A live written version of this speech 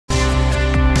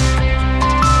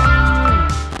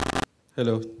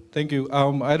Hello, thank you.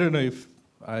 I don't know if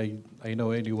I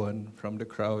know anyone from the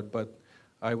crowd, but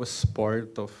I was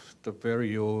part of the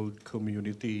very old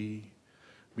community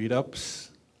meetups.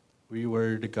 We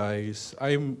were the guys.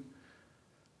 I'm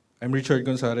Richard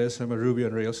Gonzalez. I'm a Ruby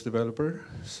on Rails developer.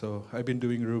 So I've been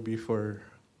doing Ruby for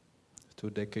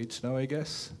 2 decades now, I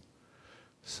guess.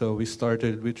 So we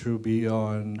started with Ruby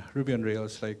on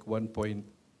Rails like 1.2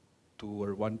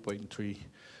 or 1.3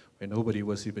 when nobody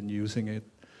was even using it.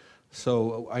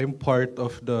 So I'm part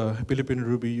of the Philippine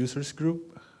Ruby users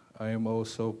group. I am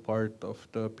also part of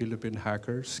the Philippine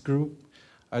hackers group.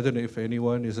 I don't know if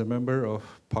anyone is a member of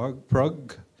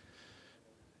PRUG.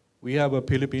 We have a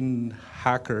Philippine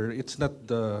hacker. It's not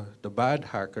the bad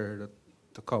hacker,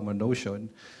 the common notion.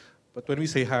 But when we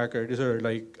say hacker, these are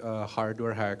like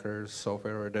hardware hackers,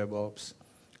 software or DevOps.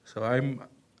 So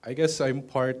I guess I'm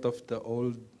part of the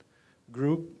old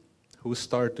group who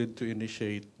started to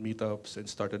initiate meetups and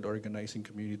started organizing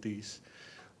communities.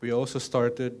 We also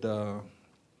started,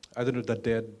 I don't know, the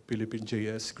dead Philippine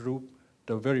JS group,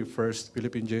 the very first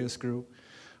Philippine JS group.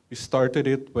 We started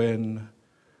it when,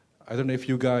 I don't know if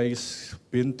you guys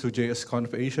been to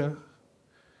JSConf Asia.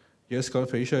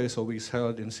 JSConf Asia is always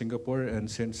held in Singapore,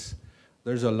 and since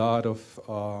there's a lot of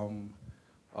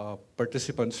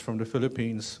participants from the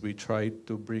Philippines, we tried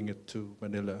to bring it to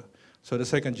Manila. So the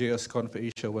second JSConf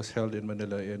Asia was held in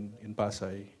Manila in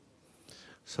Pasay.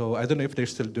 So I don't know if they're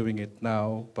still doing it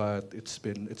now, but it's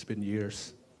been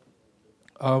years.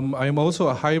 I'm also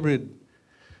a hybrid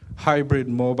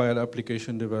mobile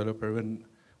application developer. When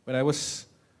I was,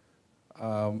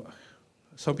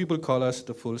 some people call us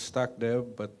the full stack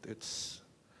dev, but it's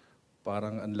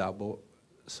parang ang labo.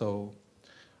 So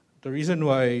the reason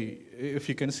why, if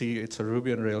you can see, it's a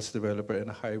Ruby on Rails developer and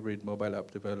a hybrid mobile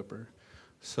app developer.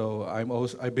 So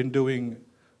I've been doing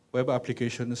web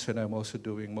applications and I'm also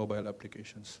doing mobile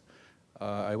applications.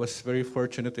 I was very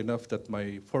fortunate enough that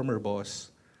my former boss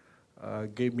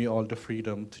gave me all the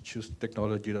freedom to choose the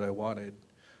technology that I wanted.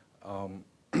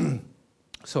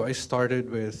 So I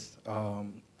started with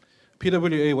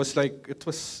PWA was like, it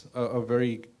was a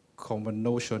very common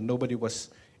notion. Nobody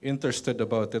was interested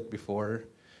about it before,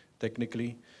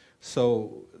 technically.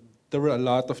 So there were a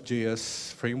lot of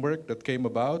JS framework that came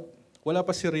about. Wala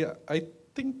pa si React. I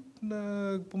think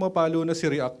na pumapalo na si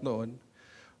React noon.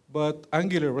 But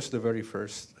Angular was the very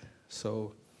first.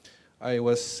 So I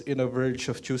was in a verge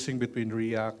of choosing between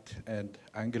React and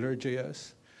Angular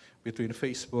JS, between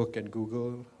Facebook and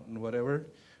Google and whatever.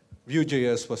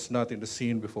 Vue.js was not in the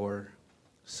scene before.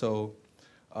 So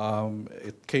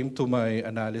it came to my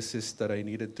analysis that I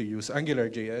needed to use Angular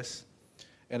JS,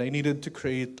 and I needed to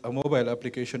create a mobile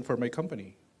application for my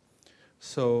company.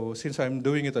 So since I'm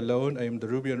doing it alone, I'm the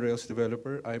Ruby on Rails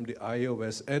developer, I'm the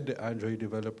iOS and the Android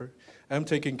developer. I'm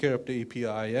taking care of the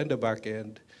API and the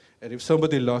backend. And if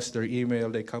somebody lost their email,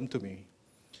 they come to me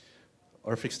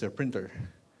or fix their printer.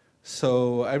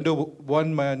 So I'm the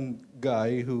one-man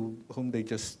guy whom they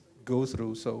just go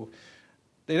through. So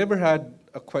they never had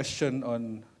a question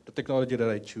on the technology that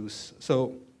I choose.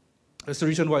 So that's the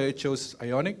reason why I chose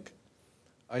Ionic.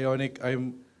 Ionic,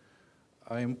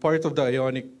 I'm part of the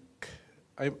Ionic.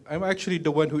 I'm actually the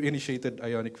one who initiated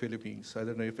Ionic Philippines. I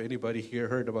don't know if anybody here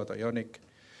heard about Ionic.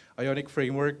 Ionic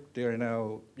framework,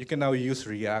 you can now use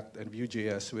React and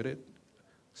Vue.js with it.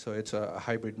 So it's a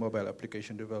hybrid mobile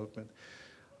application development.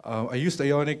 I used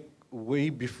Ionic way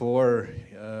before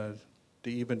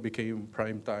they even became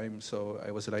prime time. So I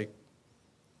was like,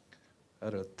 I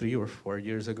don't know, 3 or 4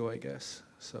 years ago, I guess.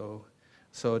 So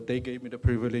they gave me the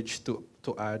privilege to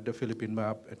add the Philippine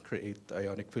map and create the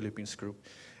Ionic Philippines group.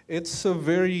 It's a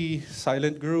very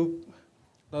silent group.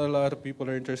 Not a lot of people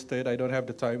are interested. I don't have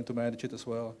the time to manage it as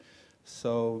well.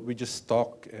 So we just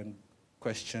talk and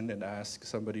question and ask.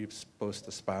 Somebody post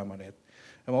a spam on it.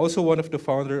 I'm also one of the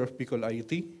founder of Bicol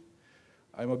IT.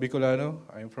 I'm a Bicolano.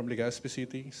 I'm from Legazpi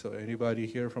City. So anybody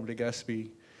here from Legazpi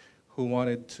who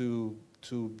wanted to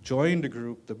join the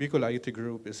group, the Bicol IT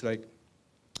group is like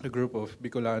a group of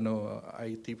Bicolano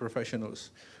IT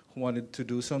professionals who wanted to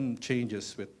do some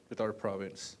changes with our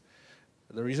province.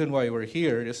 The reason why we're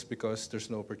here is because there's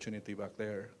no opportunity back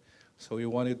there. So we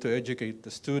wanted to educate the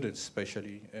students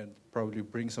especially and probably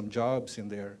bring some jobs in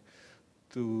there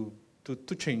to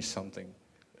change something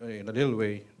in a little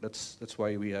way. That's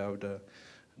why we have the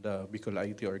Bicol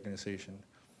IT organization.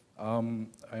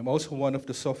 I'm also one of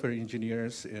the software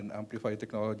engineers in Amplify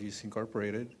Technologies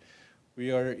Incorporated.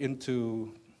 We are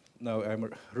into, now I'm a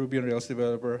Ruby on Rails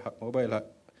developer,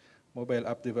 mobile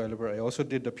app developer. I also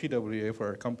did the PWA for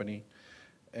our company.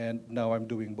 And now I'm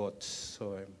doing bots.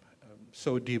 So I'm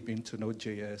so deep into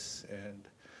Node.js and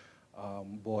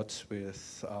bots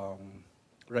with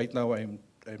right now I'm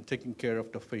taking care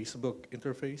of the Facebook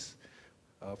interface,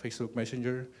 Facebook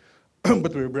Messenger,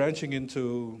 but we're branching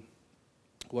into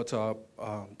WhatsApp,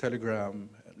 Telegram,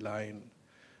 Line,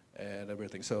 and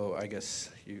everything. So I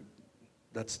guess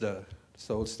that's the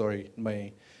whole story.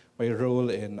 My role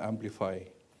in Amplify.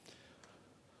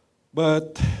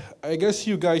 But I guess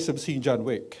you guys have seen John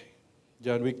Wick.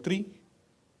 John Wick 3,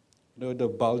 the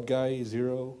bald guy,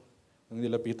 Zero, nang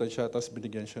nilapitan siya, tapos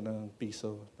binigyan siya ng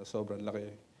piso na sobrang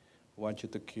laki. Want you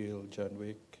to kill John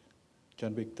Wick.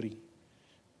 John Wick 3.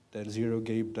 Then Zero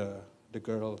gave the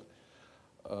girl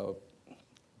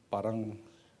parang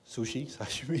sushi,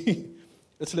 sashimi.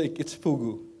 It's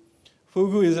Fugu.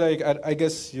 Fugu is like, I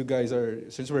guess you guys are,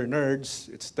 since we're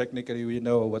nerds, it's technically, we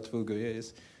know what Fugu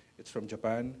is. It's from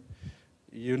Japan.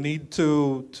 You need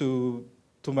to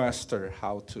master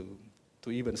how to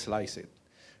even slice it.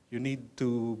 You need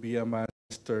to be a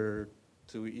master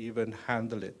to even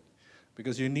handle it.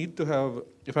 Because you need to have,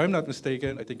 if I'm not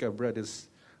mistaken, I think I've read this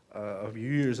a few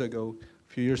years ago,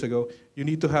 you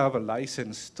need to have a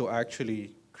license to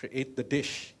actually create the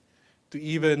dish, to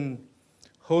even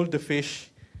hold the fish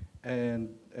and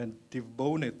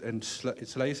debone it and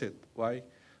slice it. Why?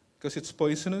 Because it's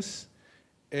poisonous.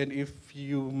 And if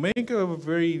you make a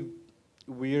very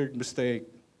weird mistake,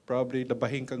 probably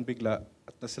nabahin kang bigla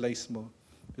at na-slice mo,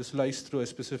 you slice through a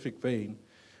specific vein,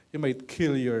 you might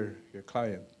kill your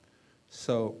client.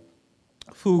 So,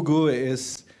 Fugu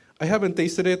is, I haven't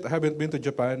tasted it, I haven't been to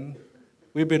Japan.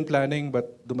 We've been planning,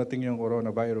 but dumating yung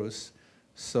coronavirus.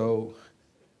 So,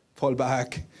 fall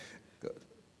back,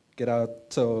 get out.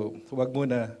 So, wag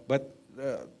muna. But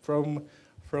from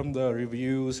the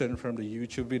reviews and from the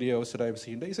YouTube videos that I've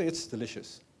seen, they say it's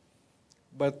delicious.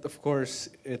 But of course,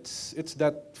 it's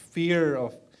that fear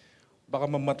of baka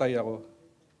mamatay ako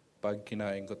pag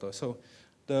kinain ko to. So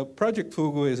the Project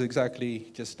Fugu is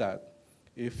exactly just that.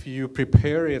 If you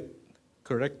prepare it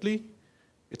correctly,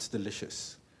 it's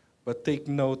delicious. But take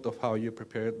note of how you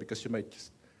prepare it because you might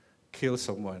just kill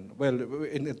someone. Well,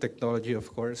 in technology,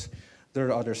 of course, there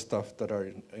are other stuff that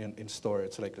are in store.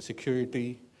 It's like the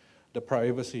security, the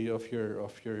privacy of your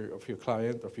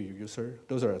client, of your user.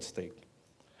 Those are at stake.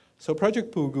 So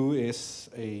Project Fugu is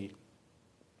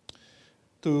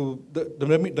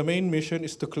the main mission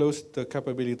is to close the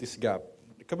capabilities gap.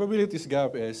 The capabilities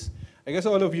gap is, I guess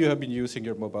all of you have been using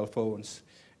your mobile phones.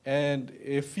 And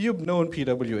if you've known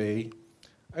PWA,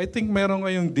 I think meron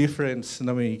ngayong difference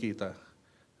na makikita.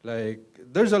 Like,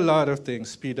 there's a lot of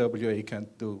things PWA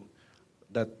can't do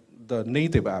that the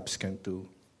native apps can't do.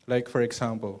 Like, for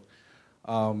example,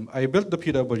 I built the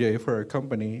PWA for a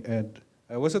company, and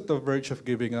I was at the verge of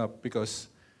giving up because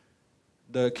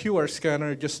the QR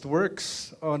scanner just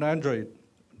works on Android.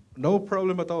 No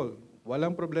problem at all.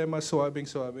 Walang problema,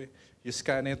 suwabing-suwabe. You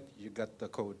scan it, you got the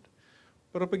code.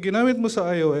 Pero pag ginamit mo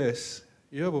sa iOS,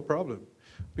 you have a problem.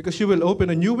 Because you will open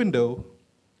a new window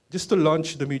just to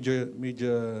launch the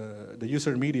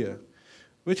user media,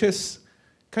 which is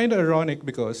kind of ironic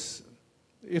because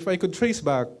if I could trace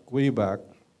back, way back,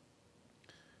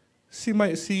 si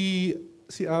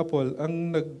Apple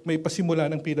ang may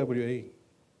pasimula ng PWA.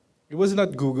 It was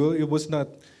not Google, it was not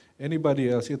anybody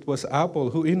else, it was Apple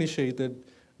who initiated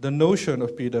the notion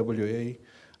of PWA.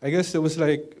 I guess it was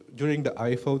like during the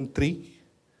iPhone 3,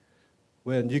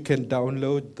 when you can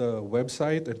download the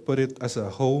website and put it as a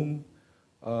home.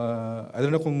 I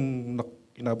don't know kung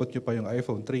inabot nyo pa yung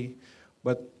iPhone 3,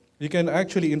 but you can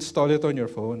actually install it on your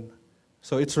phone.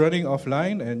 So it's running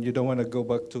offline and you don't want to go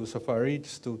back to Safari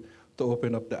just to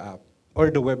open up the app or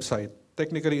the website.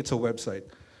 Technically, it's a website.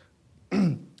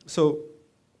 So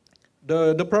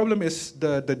the problem is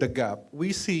the gap.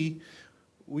 We see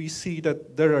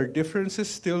that there are differences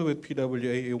still with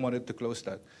PWA. You wanted to close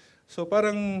that. So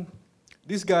parang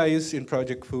these guys in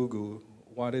Project Fugu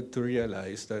wanted to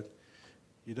realize that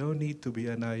you don't need to be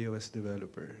an iOS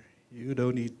developer. You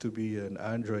don't need to be an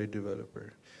Android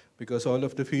developer. Because all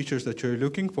of the features that you're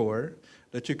looking for,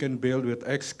 that you can build with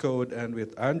Xcode and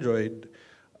with Android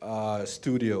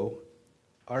Studio,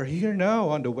 are here now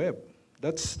on the web.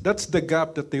 That's the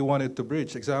gap that they wanted to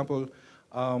bridge. Example,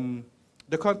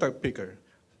 the contact picker.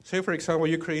 Say, for example,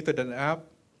 you created an app,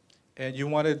 and you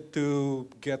wanted to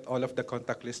get all of the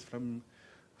contact list from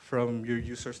your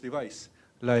user's device,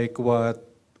 like what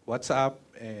WhatsApp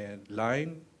and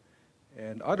Line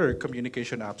and other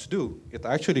communication apps do. It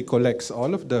actually collects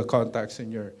all of the contacts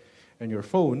in your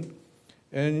phone,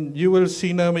 and you will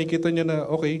see na may kita niya na,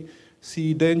 okay,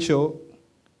 si Dencio,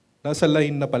 nasa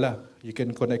line na pala. You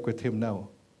can connect with him now.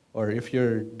 Or if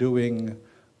you're doing,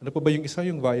 ano pa ba yung isa,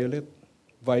 yung Violet?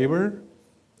 Viber?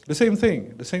 The same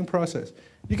thing, the same process.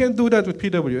 You can do that with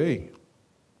PWA.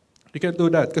 You can't do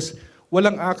that because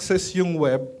walang access yung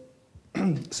web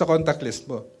sa contact list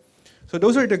mo. So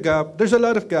those are the gap. There's a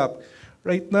lot of gap.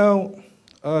 Right now,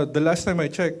 the last time I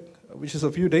checked, which is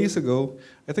a few days ago,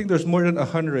 I think there's more than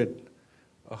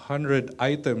 100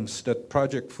 items that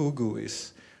Project Fugu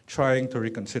is trying to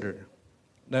reconsider.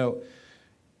 Now,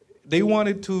 they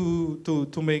wanted to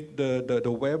make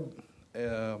the web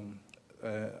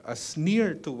as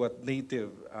near to what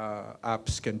native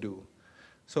apps can do.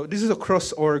 So this is a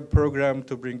cross-org program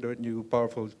to bring the new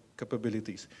powerful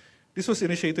capabilities. This was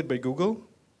initiated by Google,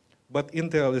 but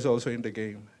Intel is also in the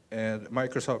game, and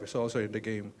Microsoft is also in the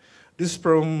game. This is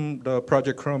from the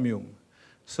Project Chromium.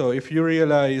 So if you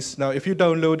realize, now if you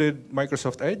downloaded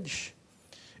Microsoft Edge,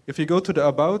 if you go to the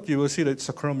About, you will see that it's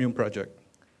a Chromium project.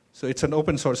 So it's an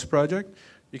open source project.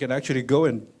 You can actually go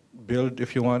and build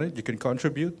if you want it. You can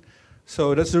contribute.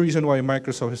 So that's the reason why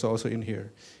Microsoft is also in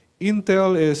here.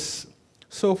 Intel is,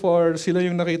 so far, sila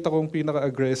yung nakita kong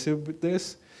pinaka-aggressive with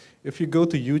this. If you go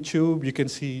to YouTube, you can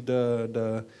see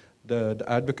the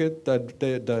advocate,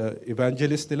 the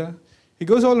evangelist nila. He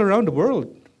goes all around the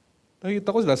world.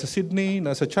 Nakita ko, nasa Sydney,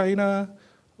 nasa China.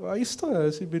 Ayos to.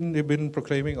 He's been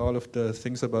proclaiming all of the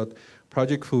things about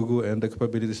Project Fugu and the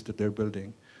capabilities that they're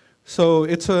building. So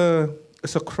it's a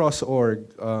cross-org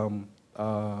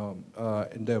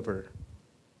endeavor.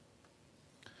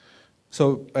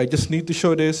 So I just need to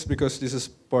show this because this is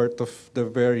part of the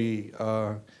very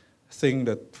thing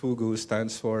that Fugu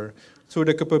stands for. So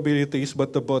the capabilities,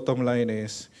 but the bottom line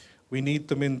is we need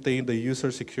to maintain the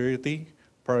user security,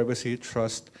 privacy,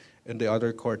 trust, and the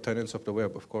other core tenets of the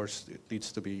web. Of course, it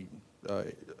needs to be,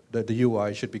 the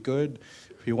UI should be good.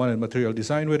 If you wanted material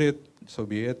design with it, so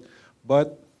be it.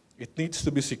 But it needs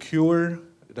to be secure,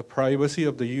 the privacy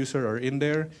of the user are in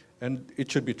there, and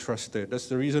it should be trusted. That's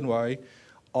the reason why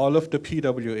all of the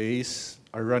PWAs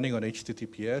are running on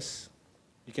HTTPS.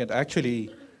 You can't actually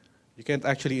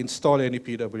install any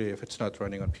PWA if it's not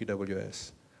running on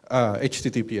HTTPS.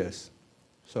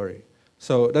 Sorry.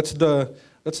 So that's the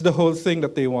whole thing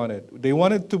that they wanted. They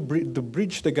wanted to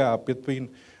bridge the gap between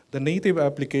the native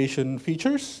application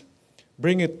features,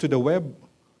 bring it to the web,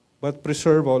 but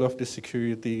preserve all of the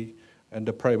security and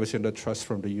the privacy and the trust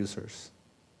from the users.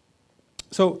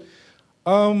 So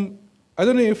I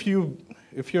don't know if you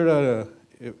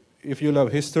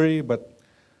love history, but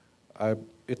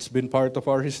it's been part of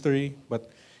our history. But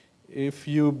if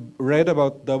you read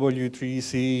about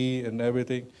W3C and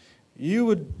everything, you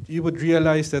would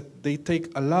realize that they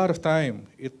take a lot of time.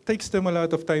 It takes them a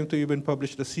lot of time to even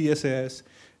publish the CSS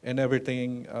and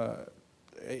everything.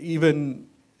 Even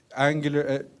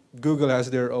Angular, Google has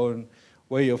their own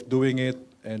way of doing it,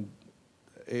 and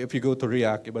if you go to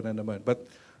React, iba na naman. But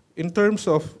in terms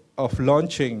of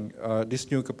launching these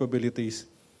new capabilities,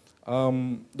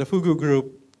 the Fugu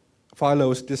group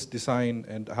follows this design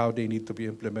and how they need to be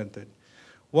implemented.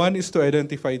 One is to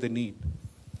identify the need.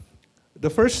 The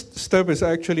first step is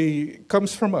actually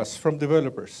comes from us, from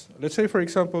developers. Let's say, for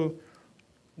example,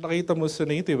 nakita mo sa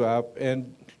native app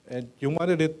and you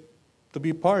wanted it to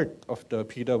be part of the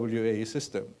PWA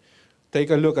system. Take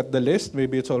a look at the list.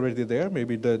 Maybe it's already there.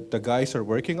 Maybe the guys are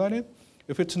working on it.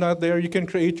 If it's not there, you can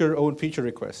create your own feature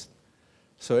request.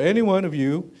 So any one of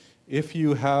you, if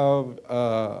you have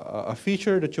a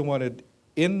feature that you wanted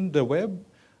in the web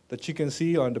that you can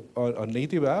see on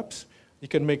native apps, you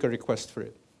can make a request for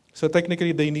it. So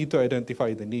technically, they need to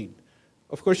identify the need.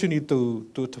 Of course, you need to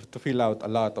fill out a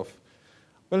lot of,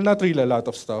 well, not really a lot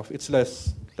of stuff. It's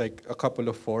less like a couple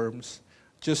of forms,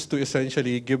 just to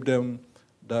essentially give them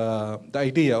the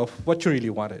idea of what you really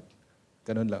wanted.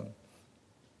 Ganun lang.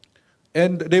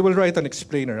 And they will write an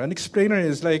explainer. An explainer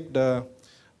is like the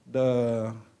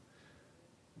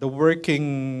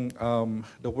working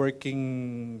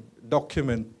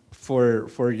document for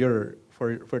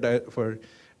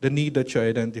the need that you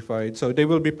identified. So they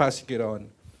will be passing it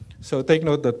on. So take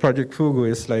note that Project Fugu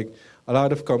is like a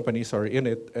lot of companies are in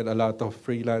it, and a lot of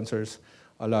freelancers,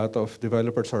 a lot of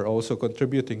developers are also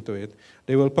contributing to it.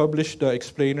 They will publish the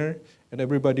explainer, and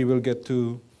everybody will get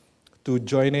to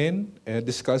join in and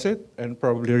discuss it and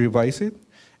probably revise it.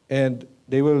 And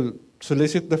they will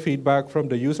solicit the feedback from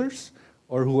the users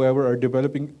or whoever are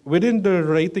developing. Within the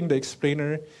writing the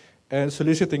explainer and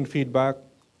soliciting feedback,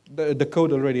 the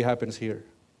code already happens here.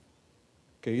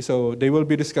 Okay, so they will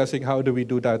be discussing how do we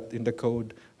do that in the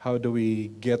code, how do we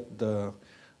get the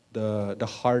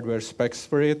hardware specs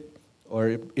for it,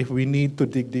 or if we need to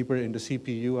dig deeper in the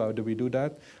CPU, how do we do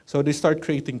that? So they start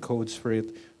creating codes for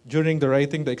it during the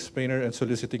writing the explainer and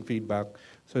soliciting feedback.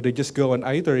 So they just go on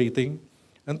iterating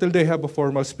until they have a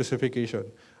formal specification.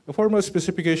 The formal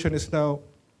specification is now,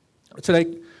 it's like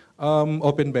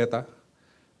open beta.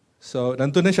 So,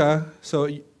 nandun na siya. So,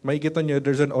 makikita nyo,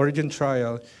 there's an origin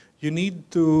trial. You need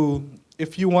to,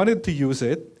 if you wanted to use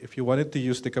it, if you wanted to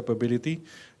use the capability,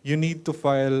 you need to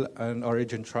file an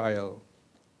origin trial.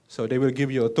 So they will give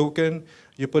you a token,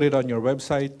 you put it on your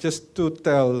website just to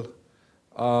tell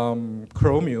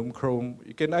Chrome, you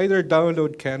can either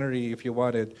download Canary if you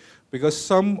wanted, because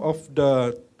some of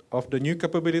the new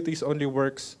capabilities only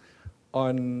works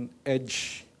on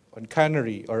Edge, on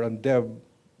Canary, or on dev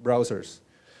browsers.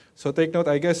 So take note,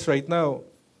 I guess right now,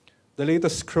 the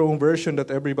latest Chrome version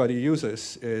that everybody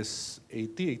uses is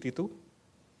 80, 82,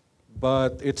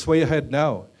 but it's way ahead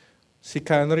now. Si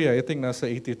Canary, I think nasa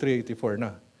 83, 84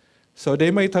 na. So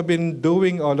they might have been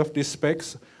doing all of these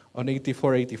specs on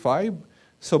 84, 85.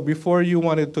 So before you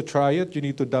wanted to try it, you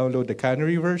need to download the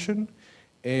Canary version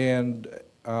and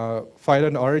file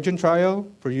an origin trial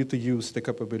for you to use the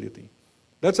capability.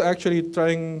 That's actually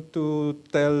trying to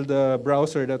tell the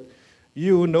browser that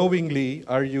you knowingly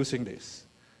are using this.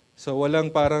 So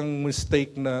walang parang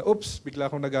mistake na, oops, bigla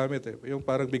akong nagamit eh. Yung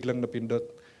parang biglang napindot.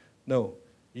 No,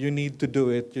 you need to do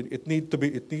it. It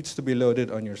needs to be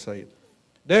loaded on your site.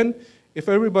 Then, if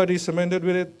everybody's amended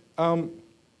with it,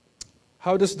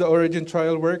 how does the origin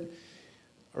trial work?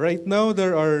 Right now,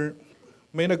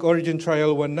 may nag-origin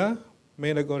trial 1 na,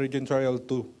 may nag-origin trial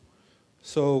 2.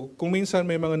 So, kung minsan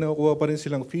may mga nakukuha pa rin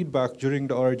silang feedback during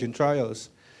the origin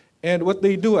trials. And what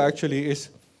they do actually is,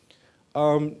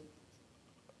 I'll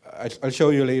show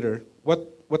you later.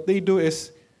 What they do is,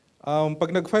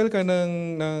 pag nag-file ka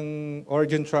ng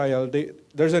origin trial,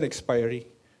 there's an expiry.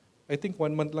 I think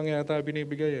 1 month lang yata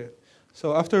binibigay eh.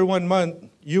 So after 1 month,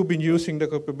 you've been using the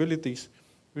capabilities.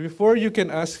 Before you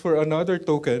can ask for another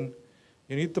token,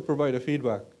 you need to provide a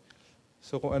feedback.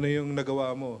 So kung ano yung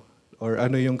nagawa mo, or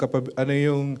ano yung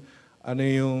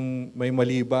may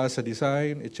mali ba sa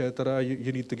design, etc.,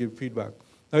 you need to give feedback.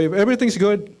 Now if everything's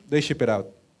good, they ship it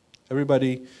out.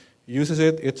 Everybody uses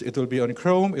it. It will be on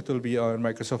Chrome, it will be on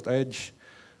Microsoft Edge.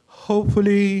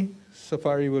 Hopefully,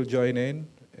 Safari will join in,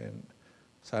 and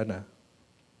sana.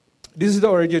 This is the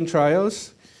origin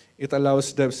trials. It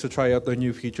allows devs to try out the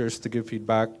new features to give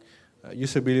feedback,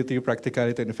 usability,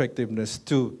 practicality, and effectiveness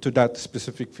to that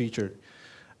specific feature.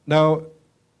 Now,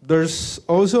 there's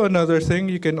also another thing.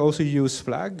 You can also use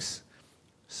flags.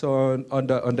 So on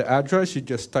the address, you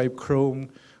just type Chrome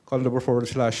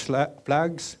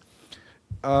 /flags.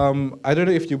 I don't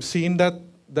know if you've seen that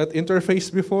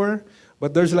interface before,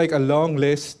 but there's like a long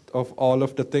list of all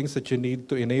of the things that you need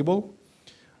to enable.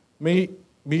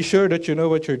 Be sure that you know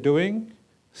what you're doing.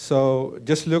 So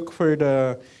just look for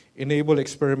the enable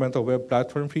experimental web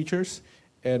platform features,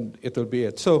 and it will be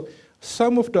it. So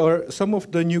some of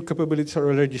the new capabilities are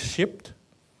already shipped.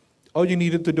 All you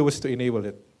needed to do was to enable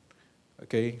it.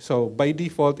 Okay, so by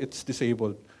default, it's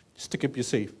disabled, just to keep you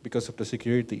safe because of the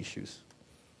security issues.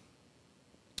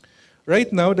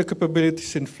 Right now, the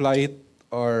capabilities in flight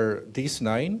are these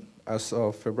 9 as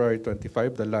of February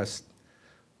 25, the last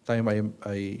time I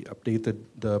updated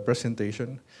the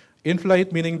presentation. In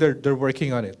flight, meaning they're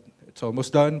working on it. It's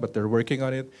almost done, but they're working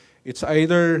on it. It's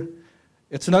either,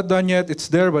 it's not done yet, it's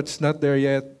there, but it's not there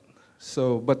yet.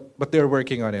 So, but they're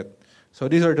working on it. So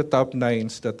these are the top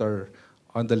 9s that are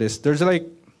on the list. There's like,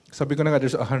 sabi ko na nga,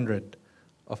 there's 100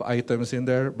 of items in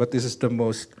there, but this is the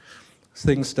most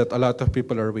things that a lot of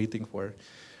people are waiting for.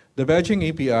 The badging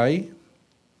API.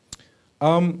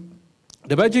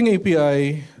 The badging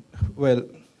API, well,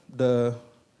 the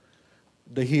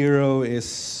hero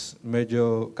is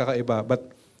medyo kakaiba,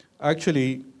 but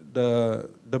actually the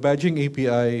badging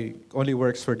API only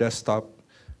works for desktop.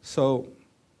 So,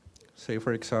 say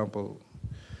for example,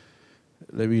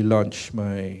 let me launch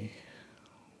my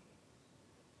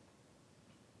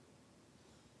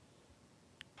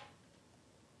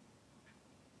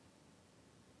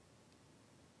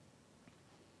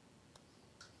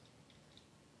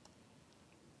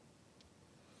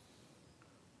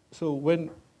So when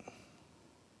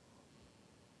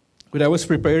I was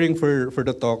preparing for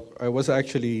the talk, I was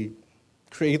actually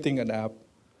creating an app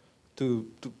to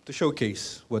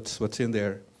showcase what's in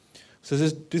there. So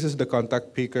this is the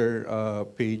contact picker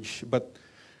page, but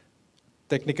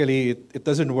technically it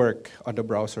doesn't work on the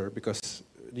browser because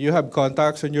you have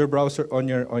contacts on your browser on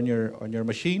your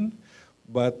machine,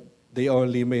 but they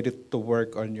only made it to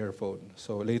work on your phone.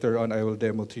 So later on, I will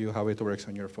demo to you how it works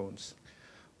on your phones.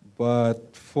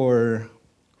 But for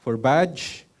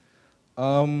badge,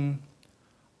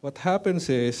 what happens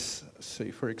is, say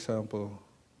for example,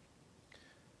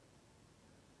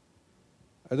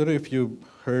 I don't know if you've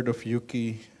heard of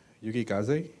Yuki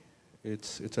Kaze.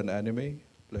 It's an anime,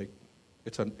 like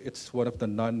it's one of the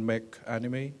non-mech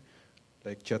anime,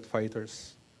 like jet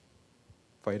fighters.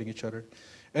 fighting each other.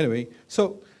 Anyway,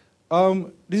 so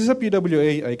this is a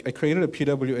PWA. I created a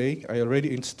PWA. I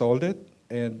already installed it,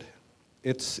 and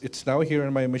it's now here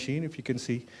on my machine. If you can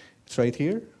see, it's right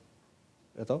here.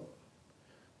 Ito.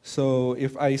 So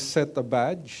if I set a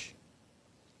badge,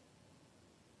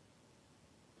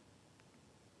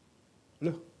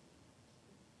 wala,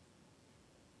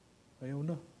 ayaw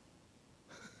na.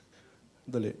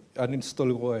 Dali,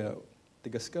 uninstall ko kaya.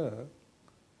 Tigas ka, ha?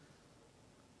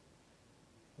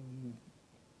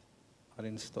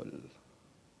 Uninstall.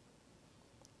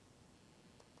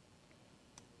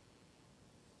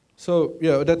 So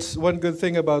yeah, that's one good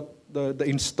thing about the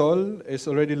install is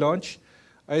already launched.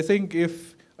 I think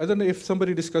I don't know if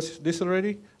somebody discussed this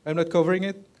already. I'm not covering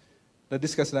it.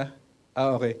 Na-discuss na?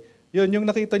 Ah, okay. Yun, yung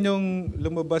nakita nyong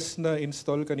lumabas na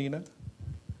install kanina.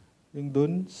 Yung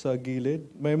dun sa gilid.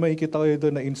 May makikita kayo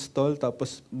dun na install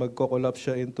tapos magko-collapse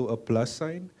siya into a plus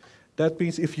sign. That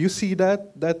means if you see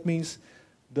that, that means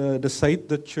the site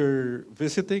that you're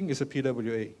visiting is a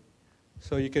PWA.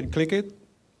 So you can click it,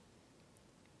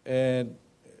 and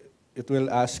it will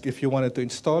ask if you wanted to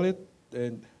install it,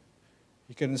 and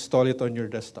you can install it on your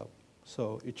desktop.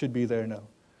 So it should be there now.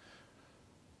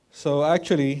 So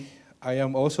actually, I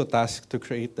am also tasked to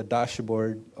create the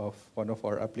dashboard of one of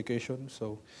our applications.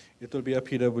 So it will be a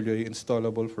PWA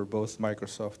installable for both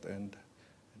Microsoft and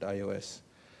iOS.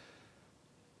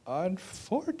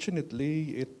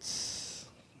 Unfortunately, it's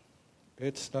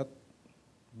not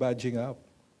badging up.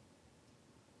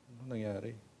 Ano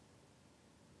nangyari?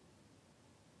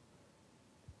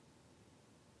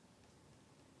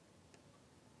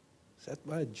 Set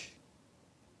badge.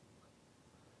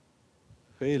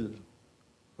 Fail.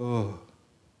 Oh.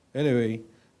 Anyway,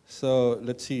 so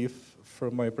let's see if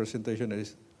from my presentation I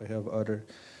have other.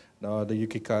 Now the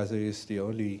Yukikaze is the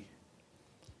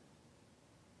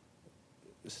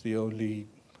only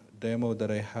demo that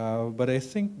I have, but I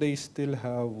think they still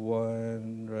have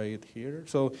one right here.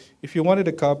 So if you wanted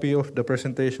a copy of the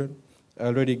presentation, I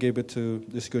already gave it to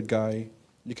this good guy.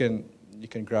 You can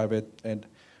grab it, and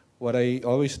what I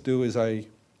always do is I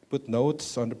put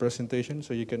notes on the presentation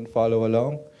so you can follow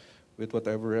along with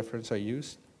whatever reference I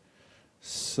used.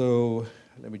 So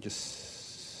let me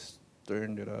just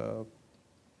turn it up.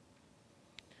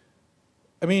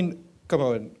 I mean, come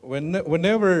on,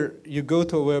 whenever you go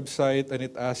to a website and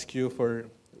it asks you for,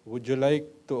 would you like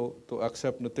to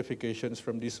accept notifications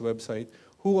from this website,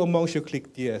 who amongst you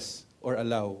clicked yes or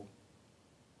allow?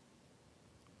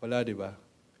 Wala, di ba?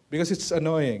 Because it's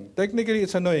annoying. Technically,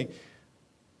 it's annoying.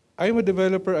 I'm a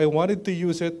developer, I wanted to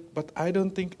use it, but I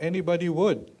don't think anybody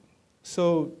would.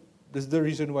 So that's the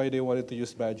reason why they wanted to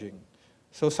use badging.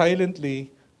 So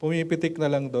silently, pumipitik na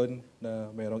lang doon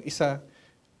na mayroong isa,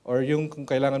 or yung kung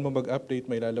kailangan mo mag-update,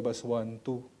 may lalabas 1,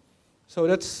 2. So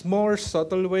that's more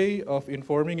subtle way of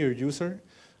informing your user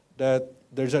that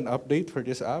there's an update for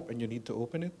this app and you need to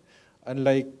open it.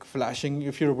 Unlike flashing,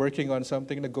 if you're working on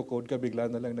something, nagko-code ka, bigla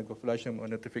na lang nagko-flash yung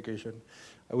notification.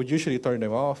 I would usually turn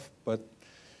them off, but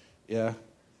yeah.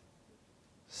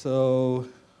 So,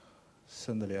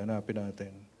 sandali, hanapin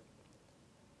natin.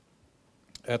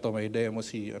 Eto, may demo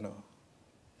si,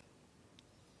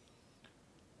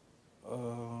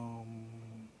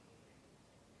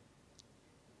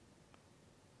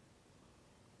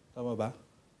 tama ba?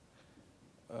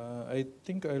 I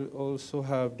think I'll also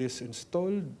have this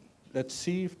installed. Let's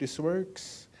see if this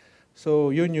works.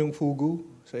 So, yun yung Fugu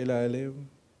sa ilalim.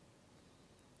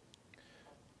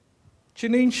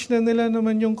 Change na nila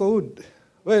naman yung code.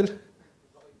 Well,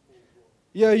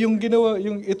 yeah, yung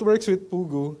it works with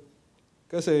Fugu.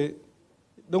 Kasi,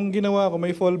 nung ginawa ko,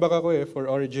 may fallback ako for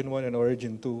Origin 1 and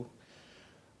Origin 2.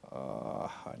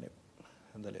 Hanip.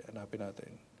 Sandali, hanapin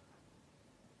natin.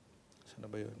 Saan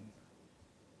na ba yun?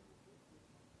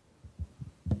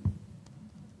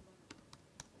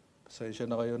 Pasensya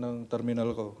na kayo ng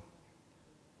terminal ko.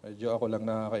 Medyo ako lang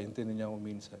nakakaintindi niya kung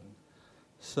minsan.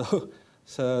 So,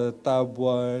 sa tab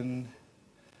 1,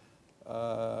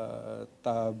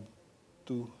 tab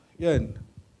 2, yan.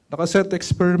 Nakaset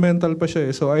experimental pa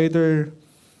siya. So either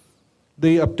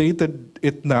they updated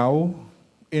it now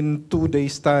in 2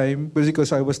 days' time,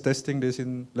 because I was testing this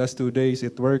in last 2 days,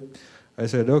 it worked. I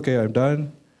said, okay, I'm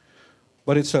done.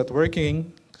 But it's not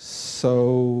working.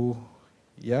 So,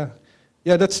 yeah.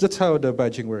 Yeah, that's how the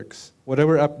badging works.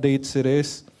 Whatever updates it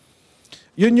is,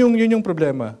 yun yung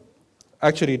problema,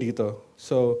 actually dito.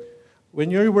 So, when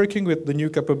you're working with the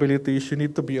new capabilities, you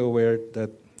need to be aware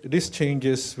that this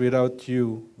changes without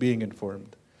you being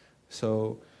informed.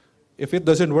 So, if it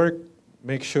doesn't work,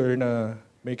 make sure na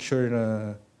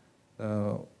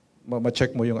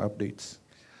ma-check mo yung updates.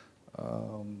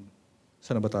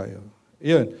 Saan na ba tayo?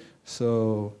 Yun.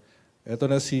 So, eto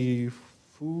na si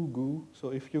Fugu. So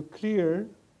if you clear,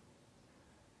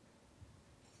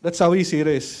 that's how easy it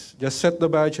is. Just set the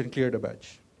badge and clear the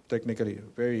badge. Technically,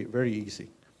 very, very easy.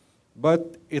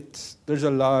 But there's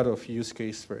a lot of use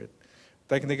case for it.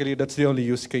 Technically, that's the only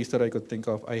use case that I could think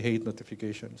of. I hate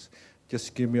notifications.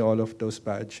 Just give me all of those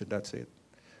badge and that's it.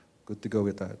 Good to go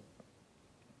with that.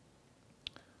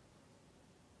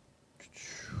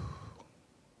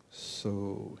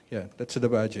 So yeah, that's the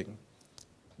badging.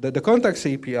 The contacts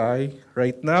API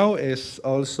right now is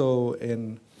also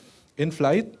in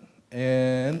flight,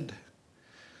 and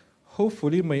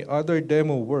hopefully my other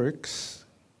demo works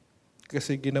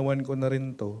kasi ginawan ko na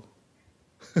rin to.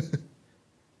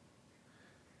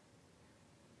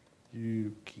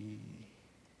 Yuki.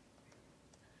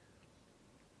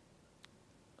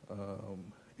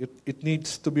 It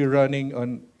needs to be running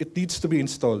on, it needs to be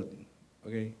installed.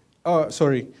 Okay. Oh,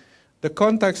 sorry. The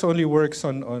contacts only works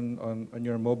on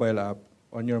your mobile app,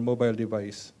 on your mobile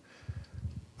device.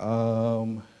 I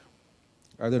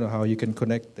don't know how you can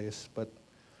connect this, but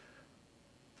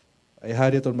I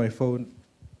had it on my phone.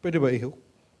 Pwede ba i-hook?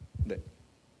 Hindi.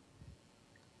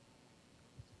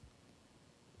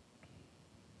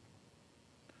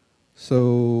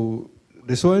 So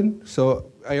this one, so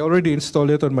I already installed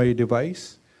it on my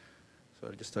device. So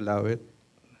I'll just allow it.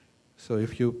 So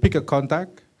if you pick a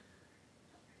contact,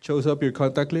 shows up your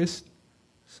contact list.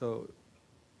 So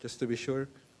just to be sure,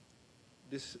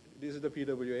 this is the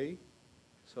PWA.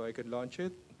 So I can launch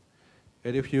it.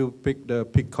 And if you pick the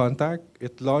pick contact,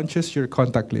 it launches your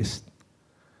contact list.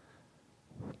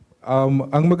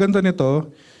 Ang maganda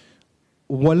nito,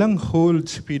 walang hold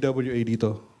si PWA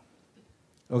dito.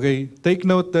 Okay, take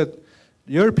note that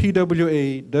your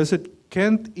PWA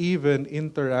can't even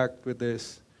interact with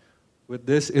this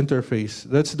interface.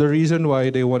 That's the reason why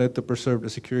they wanted to preserve the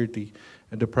security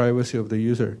and the privacy of the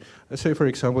user. Let's say, for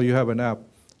example, you have an app.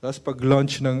 Tapos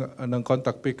pag-launch ng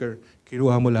contact picker,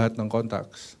 kinuha mo lahat ng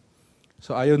contacts.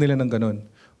 So ayaw nila ng ganun.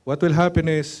 What will happen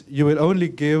is, you will only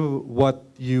give what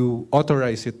you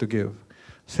authorize it to give.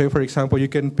 Say, for example, you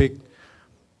can pick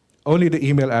only the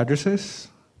email addresses,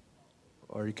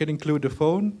 or you can include the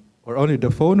phone, or only the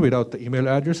phone without the email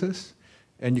addresses,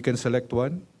 and you can select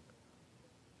one,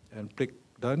 and click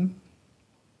done.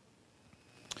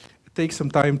 It takes some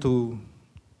time to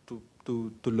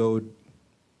load,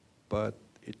 but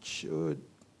it should.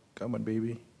 Come on,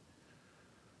 baby.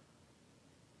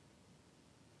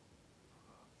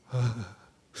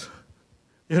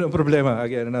 Yun ang problema.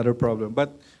 Again, another problem.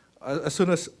 But as soon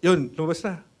as, yun, lumabas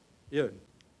na. Yun.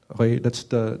 Okay, that's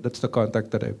the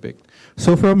contact that I picked.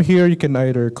 So from here, you can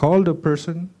either call the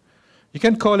person, you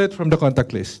can call it from the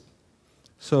contact list.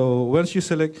 So once you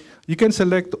select, you can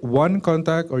select one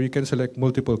contact or you can select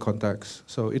multiple contacts.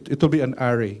 So it will be an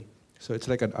array. So it's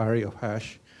like an array of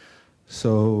hash.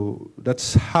 So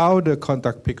that's how the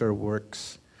contact picker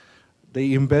works.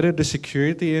 They embedded the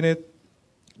security in it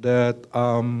that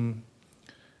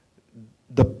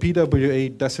the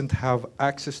PWA doesn't have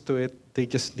access to it. They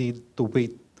just need to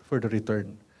wait for the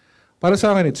return. Para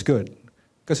sa akin, it's good.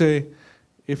 Kasi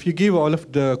if you give all of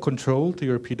the control to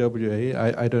your PWA,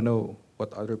 I don't know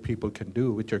what other people can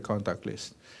do with your contact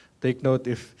list. Take note,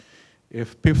 if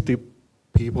 50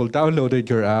 people downloaded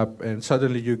your app and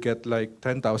suddenly you get like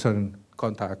 10,000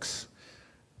 contacts,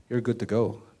 you're good to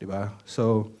go, di ba?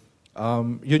 So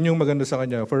yun yung maganda sa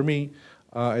kanya. For me,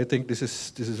 I think this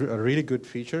is a really good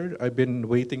feature. I've been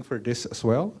waiting for this as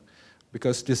well,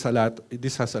 because this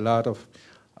has a lot of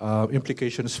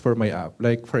implications for my app.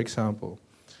 Like, for example,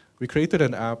 we created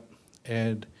an app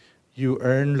and you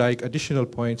earn like additional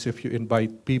points if you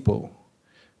invite people.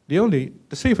 The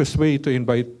safest way to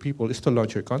invite people is to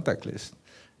launch your contact list.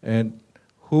 And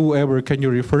whoever can you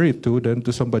refer it to, then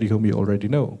to somebody whom you already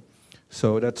know.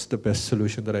 So that's the best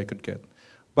solution that I could get.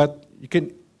 But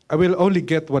I will only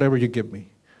get whatever you give me.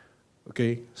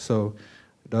 Okay, so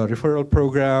the referral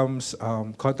programs,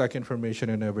 contact information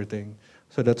and everything.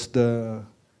 So that's the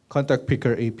Contact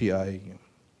Picker API.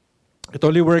 It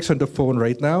only works on the phone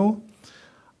right now.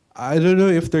 I don't know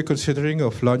if they're considering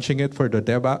of launching it for the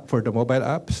for the mobile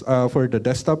apps, for the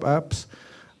desktop apps.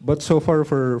 But so far,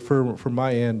 for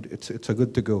my end, it's a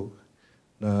good to go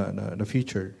na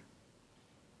feature.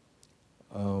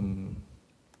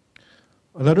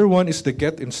 Another one is the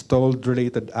get installed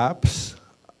related apps.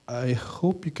 I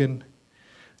hope you can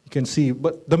see.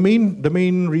 But the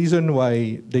main reason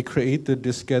why they created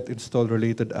this get installed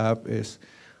related app is,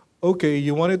 okay,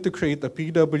 you wanted to create a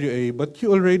PWA, but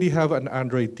you already have an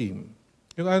Android team.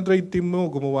 Yung Android team mo,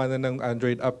 gumawa na ng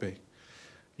Android app eh.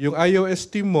 Yung iOS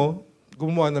team mo,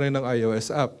 gumawa na rin ng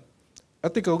iOS app.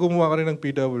 At ikaw, gumawa ka rin ng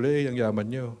PWA, ang yaman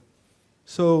nyo.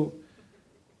 So,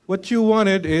 what you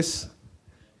wanted is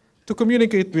to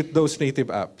communicate with those native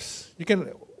apps. You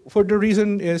can, the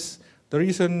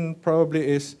reason probably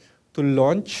is to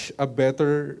launch a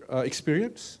better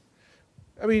experience.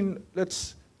 I mean,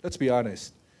 let's be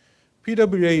honest.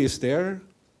 PWA is there,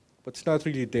 but it's not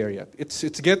really there yet.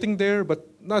 It's getting there, but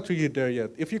not really there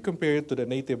yet. If you compare it to the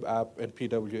native app and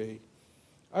PWA,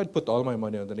 I'd put all my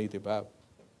money on the native app.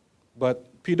 But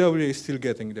PWA is still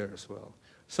getting there as well.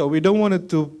 So we don't want it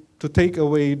to take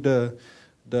away the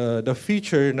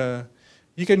feature na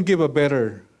you can give a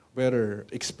better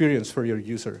experience for your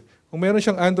user. Kung meron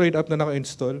siyang Android app na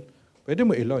naka-install, pwede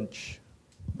mo i-launch.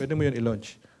 Pwede mo yun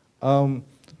i-launch.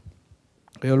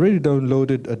 I already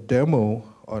downloaded a demo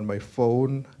on my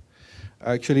phone.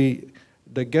 Actually,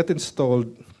 the Get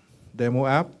Installed demo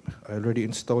app, I already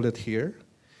installed it here.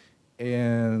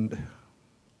 And,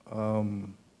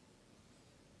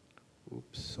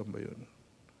 oops, saan ba yun?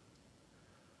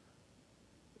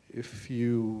 If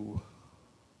you,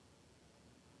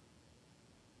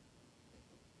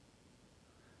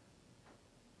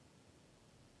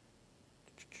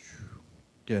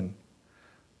 yan.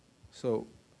 So,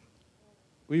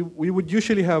 we would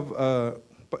usually have,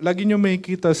 lagi nyo may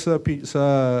kita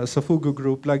sa Fugu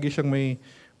group, lagi siyang may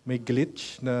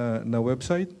glitch na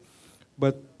website.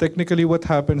 But technically what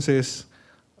happens is,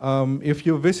 if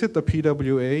you visit the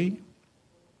PWA,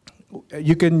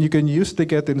 you can use the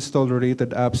Get Installed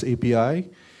Related Apps API,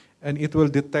 and it will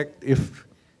detect if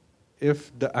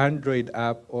the Android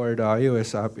app or the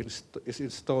iOS app is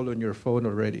installed on your phone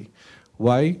already.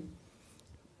 Why?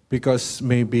 Because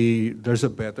maybe there's a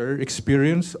better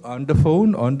experience on the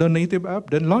phone, on the native app,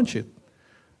 then launch it.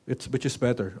 Which is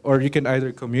better. Or you can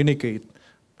either communicate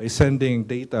by sending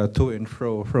data to and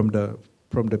fro from the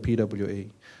PWA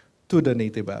to the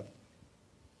native app.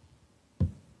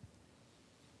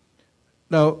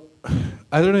 Now,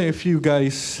 I don't know if you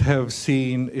guys have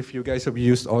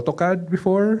used AutoCAD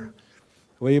before.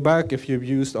 Way back, if you've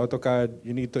used AutoCAD,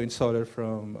 you need to install it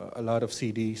from a lot of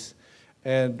CDs.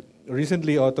 And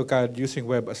recently, AutoCAD, using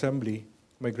WebAssembly,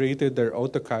 migrated their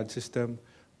AutoCAD system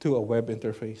to a web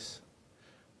interface.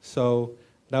 So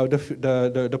now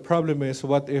the problem is,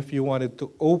 what if you wanted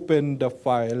to open the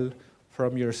file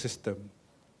from your system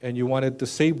and you wanted to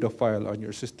save the file on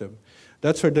your system?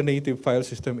 That's where the native file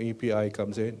system API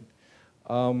comes in.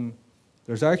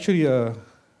 There's actually a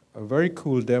very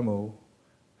cool demo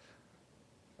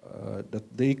that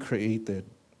they created.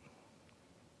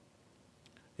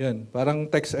 Yan, parang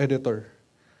text editor.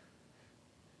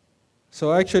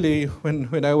 So actually,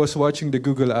 when I was watching the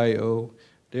Google I/O,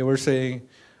 they were saying,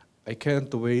 I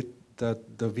can't wait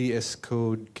that the VS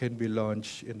Code can be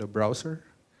launched in the browser,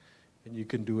 and you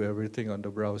can do everything on the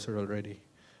browser already.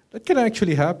 That can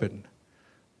actually happen.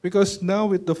 Because now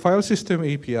with the file system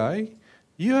API,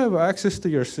 you have access to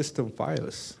your system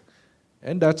files.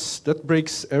 And that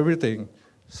breaks everything.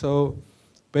 So,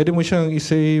 pwede mo siyang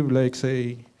i-save, like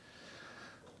say,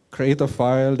 create a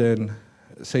file, then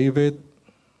save it.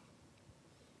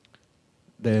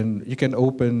 Then you can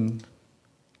open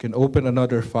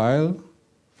another file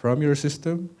from your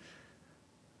system.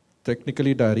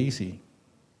 Technically that easy.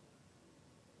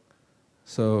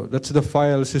 So that's the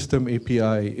file system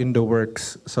API in the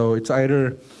works. So it's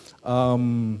either a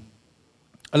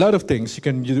lot of things. You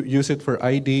can use it for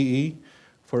IDE,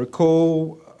 for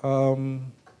code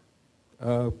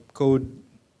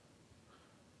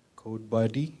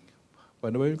body.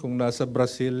 Paano ba yun? Kung nasa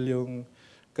Brazil yung...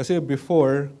 Kasi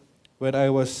before, when I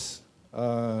was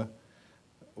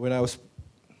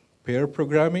pair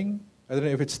programming, I don't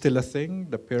know if it's still a thing,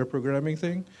 the pair programming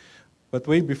thing, but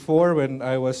way before, when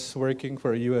I was working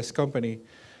for a US company,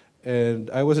 and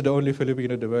I was the only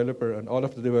Filipino developer, and all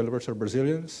of the developers are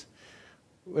Brazilians,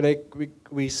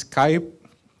 we Skype,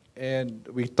 and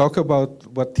we talk about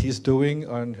what he's doing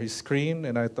on his screen,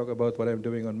 and I talk about what I'm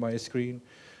doing on my screen,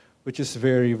 which is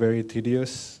very, very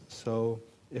tedious. So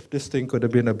if this thing could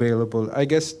have been available, I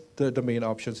guess the main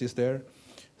options is there.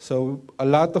 So a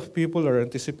lot of people are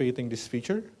anticipating this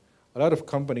feature. A lot of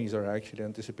companies are actually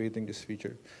anticipating this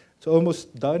feature. It's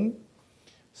almost done.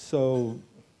 So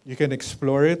you can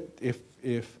explore it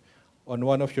if on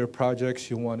one of your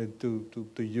projects you wanted to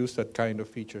use that kind of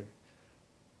feature.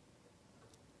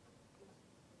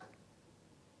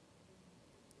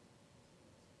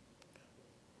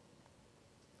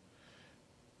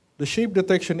 The shape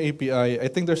detection API, I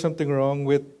think there's something wrong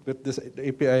with this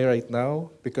API right now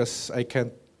because I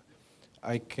can't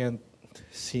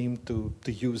seem to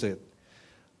use it.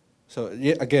 So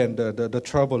yeah, again, the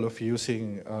trouble of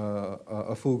using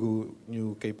a Fugu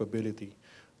new capability.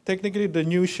 technically the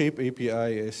new Shape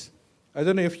API is, I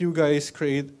don't know if you guys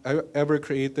ever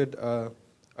created a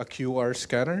QR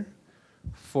scanner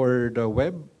for the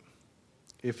web.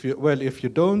 If you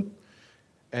don't,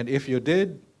 and if you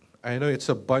did, I know it's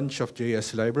a bunch of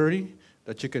JS library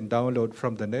that you can download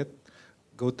from the net.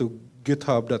 Go to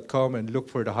github.com and look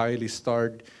for the highly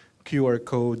starred QR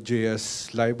code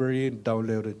JS library and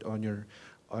download it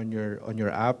on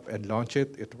your app and launch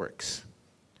it. It works.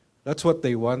 That's what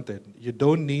they wanted. You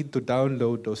don't need to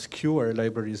download those QR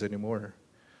libraries anymore.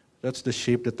 That's the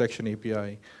shape detection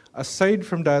API. Aside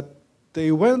from that, they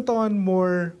went on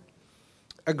more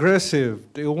aggressive.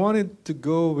 They wanted to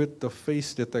go with the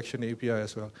face detection API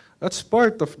as well. That's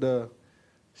part of the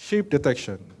shape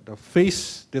detection, the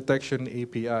face detection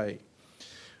API,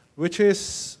 which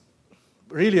is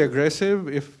really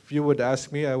aggressive. If you would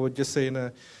ask me, I would just say,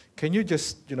 can you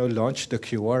just launch the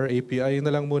QR API na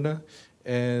lang muna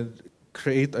and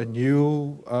create a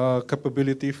new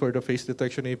capability for the face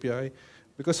detection API?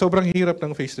 Because sobrang hirap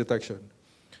ng face detection.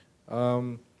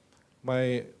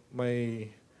 My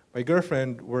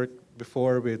girlfriend worked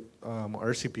before with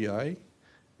RCPI,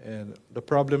 and the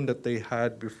problem that they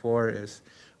had before is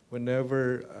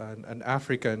whenever an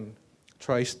African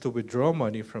tries to withdraw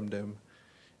money from them,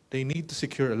 they need to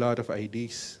secure a lot of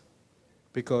IDs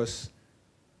because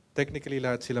technically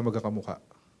lahat sila magkakamukha.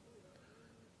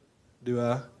 Di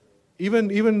ba?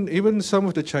 Even some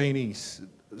of the Chinese,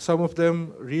 some of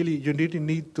them really, you really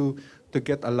need to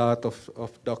get a lot of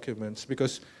documents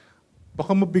because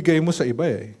baka mabigay mo sa iba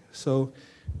eh. So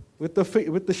with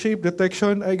the shape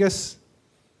detection, I guess,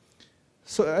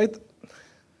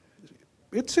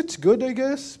 it's good, I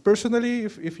guess. Personally,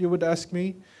 if you would ask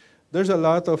me, there's a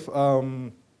lot of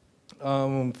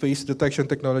face detection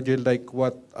technology like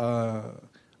what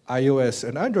iOS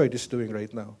and Android is doing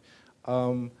right now.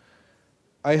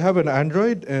 I have an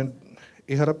Android and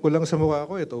iharap ko lang sa mukha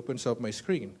ko, it opens up my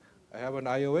screen. I have an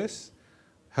iOS,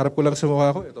 harap ko lang sa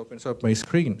mukha ko, it opens up my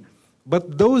screen.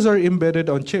 But those are embedded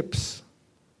on chips.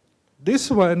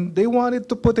 This one, they wanted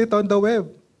to put it on the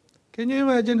web. Can you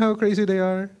imagine how crazy they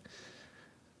are?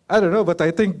 I don't know, but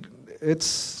I think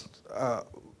it's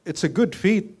a good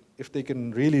feat if they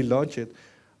can really launch it.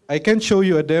 I can't show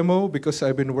you a demo because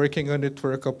I've been working on it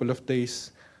for a couple of days.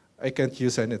 I can't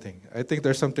use anything. I think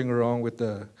there's something wrong with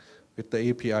the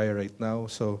API right now,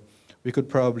 so we could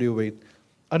probably wait.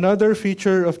 Another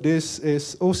feature of this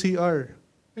is OCR.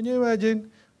 Can you imagine?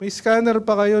 May scanner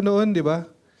pa kayo noon, di ba?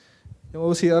 Yung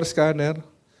OCR scanner.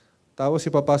 Tapos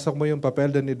ipapasok mo yung papel,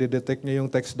 then i-detect niya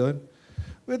yung text doon.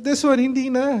 With this one,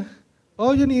 hindi na.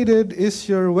 All you needed is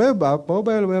your web app,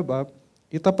 mobile web app.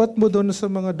 Itapat mo doon sa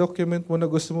mga document mo na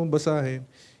gusto mong basahin.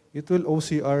 It will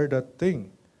OCR that thing.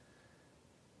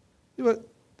 Diba?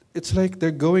 It's like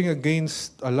they're going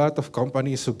against a lot of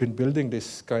companies who've been building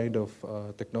this kind of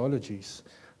technologies.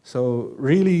 So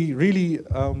really,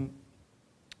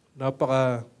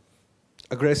 napaka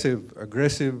aggressive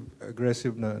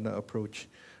na approach.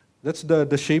 That's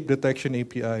the shape detection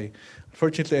API.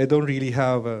 Unfortunately, I don't really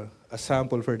have a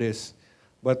sample for this,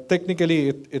 but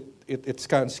technically it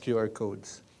scans QR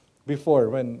codes.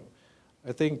 Before, when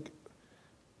I think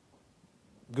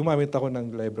gumamit ako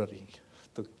ng library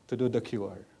to do the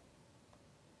QR.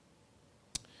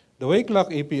 The wake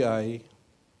lock API,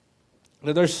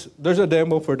 there's a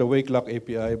demo for the wake lock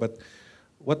API, but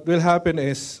what will happen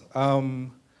is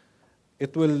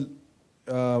it will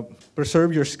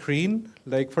preserve your screen.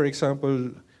 Like for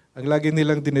example, ang lagi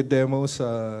nilang dinidemo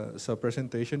sa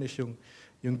presentation is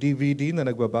yung DVD na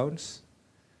nagbabounce.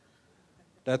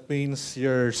 That means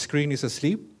your screen is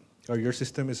asleep or your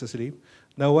system is asleep.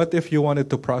 Now what if you wanted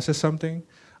to process something?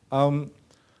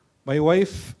 My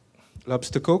wife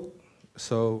loves to cook,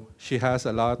 so she has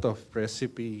a lot of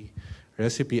recipe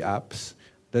apps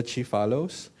that she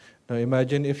follows. Now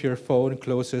imagine if your phone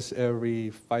closes every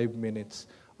 5 minutes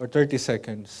or 30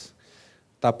 seconds.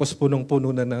 Tapos punong-puno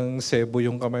na ng sebo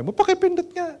yung kamay mo. Pakipindot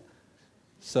nga.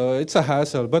 So it's a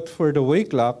hassle. But for the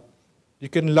wake lock, you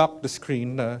can lock the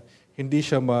screen na hindi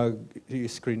siya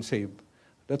mag-screen save.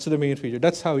 That's the main feature.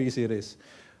 That's how easy it is.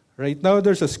 Right now,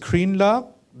 there's a screen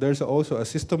lock. There's also a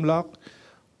system lock.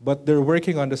 But they're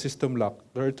working on the system lock.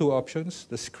 There are two options,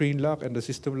 the screen lock and the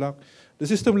system lock. The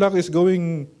system lock is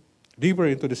going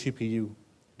deeper into the CPU.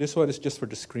 This one is just for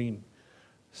the screen.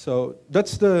 So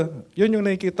that's yun yung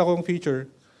nakikita kong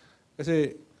feature.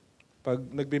 Kasi pag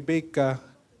nagbe-bake ka,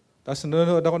 tapos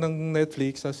nanonood ako ng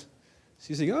Netflix, tapos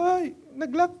sisig, ay,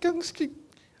 nag-lock yung screen.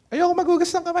 Ayoko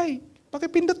magugas ng kamay.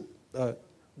 Pakipindot.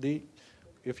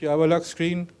 If you have a lock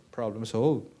screen, problem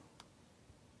solved.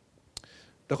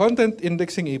 The content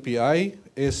indexing API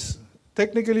is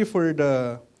technically for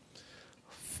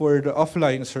for the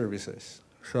offline services.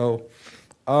 So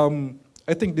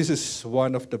I think this is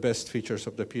one of the best features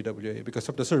of the PWA because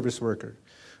of the service worker.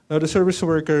 Now the service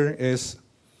worker is,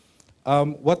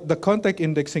 what the contact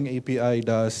indexing API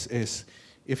does is,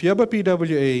 if you have a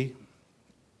PWA,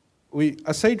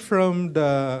 aside from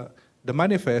the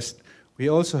manifest, we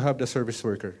also have the service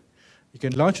worker. You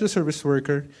can launch the service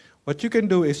worker. What you can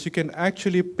do is you can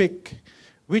actually pick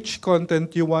which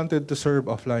content you wanted to serve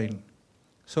offline.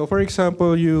 So for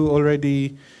example, you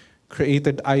already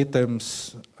created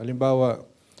items. Halimbawa,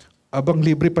 abang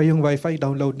libre pa yung Wi-Fi,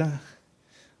 download na.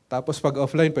 Tapos pag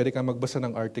offline, pwede kang magbasa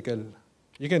ng article.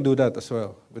 You can do that as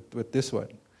well with this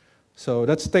one. So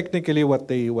that's technically what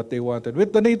they wanted.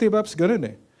 With the native apps, ganun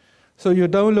eh. So you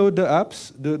download the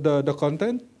apps, the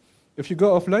content. If you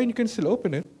go offline, you can still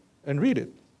open it and read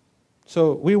it.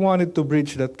 So we wanted to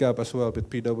bridge that gap as well with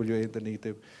PWA and the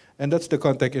native. And that's the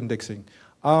contact indexing.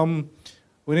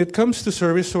 When it comes to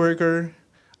service worker,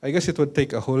 I guess it would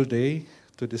take a whole day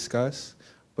to discuss.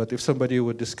 But if somebody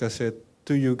would discuss it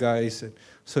to you guys,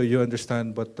 so you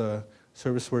understand what the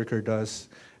service worker does,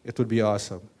 it would be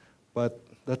awesome. But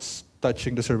that's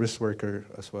touching the service worker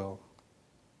as well.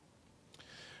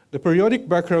 The periodic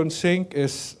background sync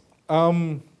is,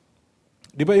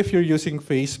 di ba if you're using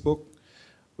Facebook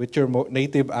with your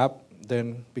native app,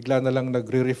 then bigla na lang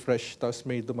nagre-refresh, tapos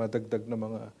may dumadagdag na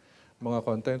mga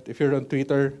content. If you're on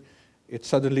Twitter, it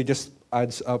suddenly just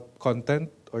adds up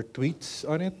content or tweets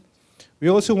on it. We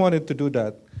also wanted to do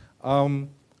that.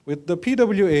 With the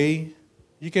PWA,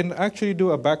 you can actually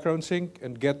do a background sync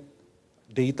and get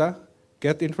data,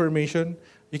 get information.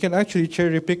 You can actually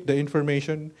cherry pick the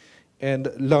information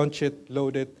and launch it,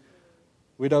 load it,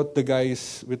 without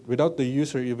the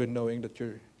user even knowing that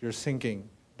you're syncing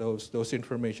those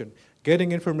information,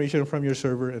 getting information from your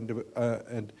server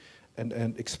and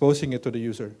exposing it to the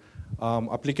user.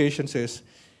 Application says,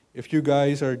 if you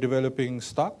guys are developing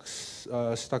stocks,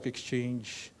 stock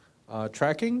exchange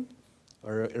tracking,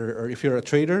 or if you're a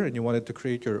trader and you wanted to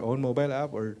create your own mobile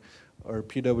app or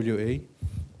PWA,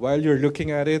 while you're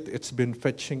looking at it, it's been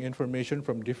fetching information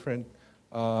from different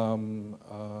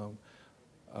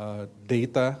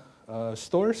data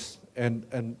stores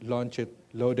and launch it,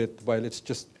 load it while it's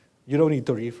just, you don't need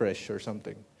to refresh or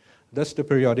something. That's the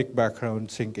periodic background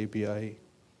sync API.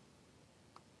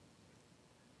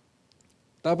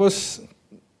 Tapos,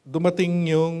 dumating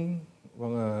yung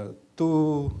mga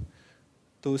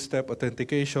two-step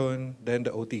authentication, then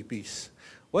the OTPs.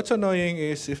 What's annoying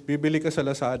is if bibili ka sa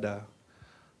Lazada,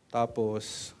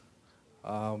 tapos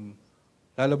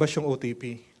lalabas yung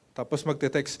OTP, tapos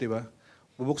magte-text, di ba?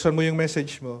 Bubuksan mo yung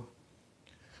message mo,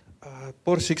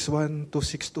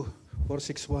 461262,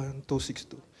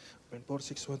 461262,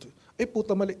 4612, ay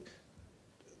puta mali.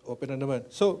 Open na naman.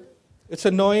 So, it's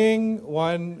annoying.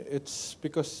 One, it's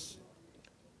because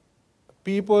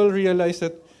people realize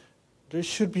that there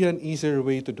should be an easier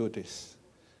way to do this.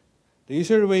 The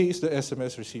easier way is the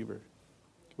SMS receiver.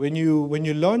 When you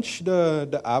launch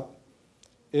the app,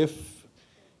 if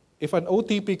an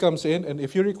OTP comes in and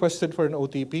if you requested for an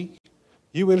OTP,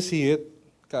 you will see it.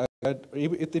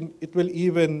 It will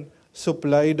even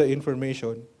supply the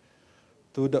information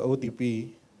to the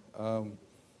OTP.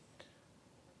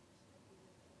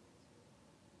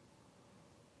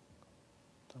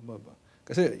 Tama ba?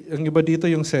 Kasi ang iba dito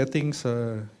yung settings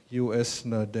sa US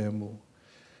na demo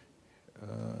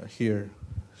here.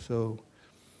 So,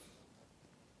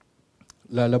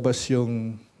 lalabas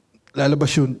yun.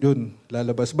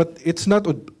 But it's not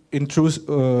intrusive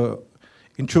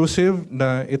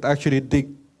na it actually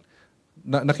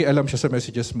nakialam siya sa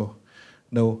messages mo.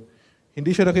 No.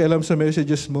 Hindi siya nakialam sa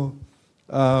messages mo.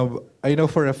 I know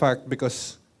for a fact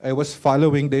because I was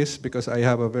following this because I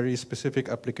have a very specific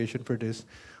application for this.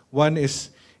 One is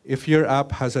if your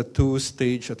app has a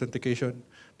two-stage authentication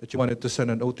that you wanted to send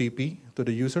an OTP to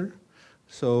the user.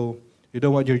 So you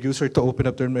don't want your user to open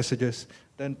up their messages,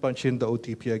 then punch in the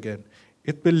OTP again.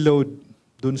 It will load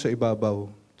dun sa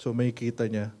ibabaw. So may kita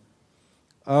niya.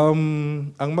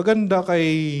 Ang maganda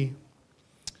kay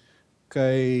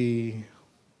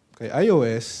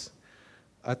iOS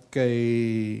at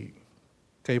kay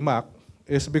Mac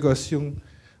is because yung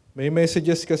may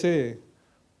messages kasi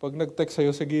pag nag-text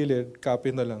sa'yo sa gilid, copy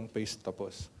na lang, paste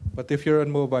tapos. But if you're on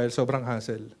mobile, sobrang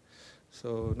hassle.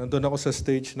 So nandun ako sa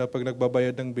stage na pag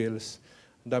nagbabayad ng bills,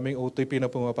 daming OTP na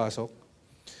pumapasok.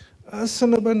 Saan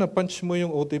na ba na-punch mo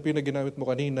yung OTP na ginamit mo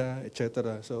kanina,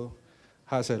 etc. So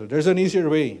hassle. There's an easier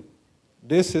way.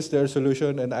 This is their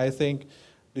solution and I think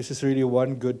this is really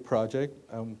one good project.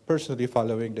 I'm personally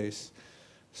following this.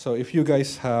 So if you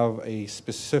guys have a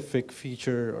specific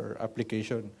feature or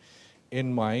application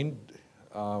in mind,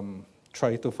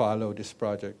 try to follow this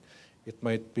project. It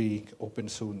might be open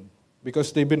soon.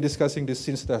 Because they've been discussing this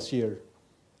since last year.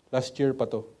 Last year pa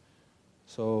to.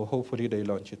 So hopefully they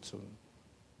launch it soon.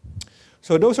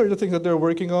 So those are the things that they're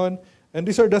working on. And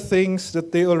these are the things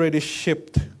that they already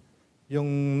shipped.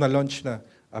 Yung na-launch na.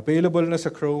 Available na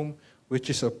sa Chrome, which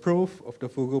is a proof of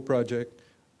the Fugu project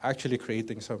actually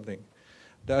creating something.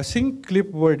 The Async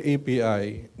Clipboard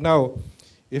API. Now,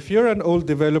 if you're an old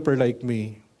developer like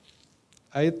me,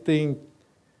 I think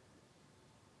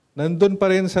nandun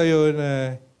pa rin sa'yo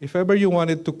na if ever you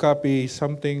wanted to copy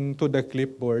something to the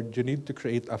clipboard, you need to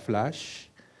create a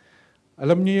flash.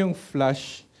 Alam niyo yung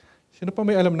flash? Sino pa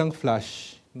may alam ng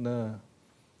flash na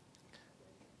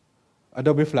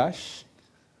Adobe Flash?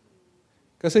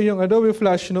 Kasi yung Adobe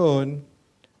Flash noon,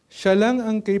 siya lang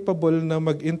ang capable na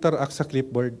mag-interact sa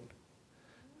clipboard.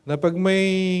 Na pag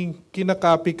may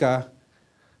kinakopy ka,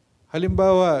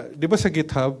 halimbawa, di ba sa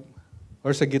GitHub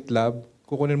or sa GitLab,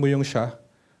 kukunin mo yung siya,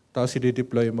 tapos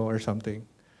i-deploy mo or something.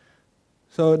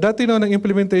 So, dati noon, ang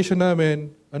implementation namin,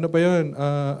 ano pa yun?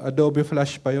 Adobe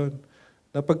Flash pa yun.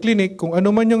 Na pag clinic, kung ano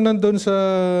man yung nandun sa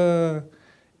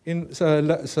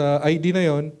ID na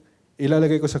yon,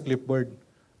 ilalagay ko sa clipboard.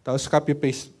 Tapos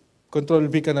copy-paste.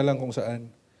 Control-V ka na lang kung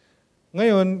saan.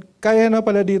 Ngayon, kaya na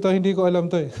pala dito, hindi ko alam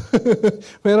to eh.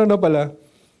 Meron na pala.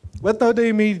 But now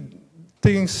they made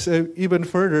things even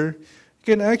further. You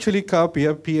can actually copy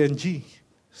a PNG.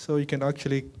 So you can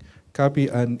actually copy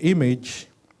an image.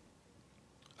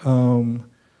 Tingnan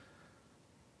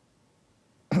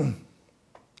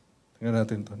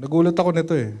natin to. Nagulat ako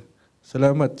nito eh.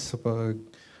 Salamat sa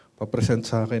pagpapresent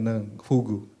sa akin ng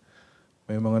Fugu.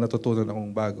 May mga natutunan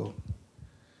akong bago.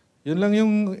 Yun lang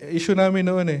yung issue namin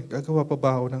noon eh. Gagawa pa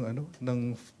ba ako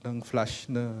ng flash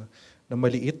na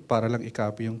maliit para lang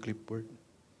i-copy yung clipboard.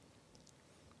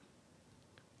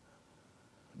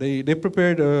 They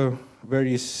prepared a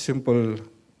very simple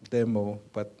demo,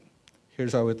 but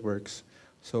here's how it works.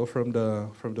 So from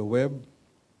the web,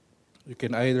 you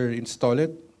can either install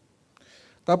it.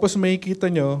 Tapos makikita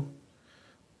nyo,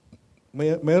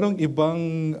 mayroong ibang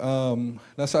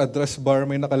nasa address bar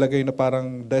may nakalagay na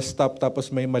parang desktop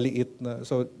tapos may maliit na.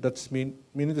 So that's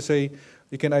meaning to say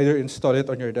you can either install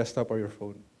it on your desktop or your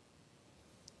phone.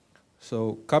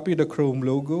 So copy the Chrome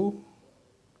logo,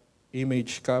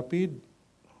 image copied.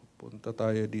 Punta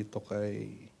tayo dito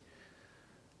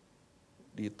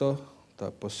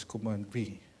tapos Command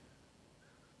V.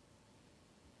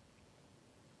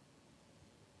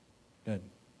 Yan.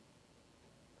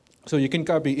 So you can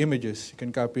copy images. You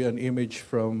can copy an image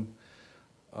from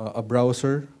a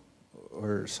browser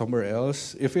or somewhere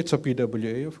else. If it's a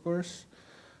PWA, of course.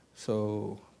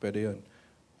 So, pwede yun.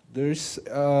 There's,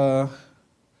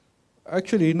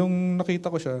 actually, nung nakita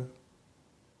ko siya,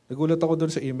 nagulat ako dun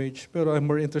sa image, pero I'm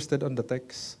more interested on the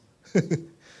text.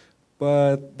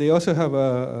 But they also have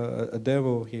a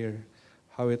demo here,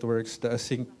 how it works, the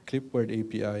Async Clipboard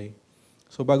API.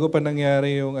 So bago pa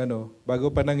nangyari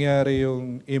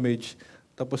yung image,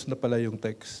 tapos na pala yung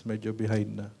text, medyo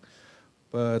behind na.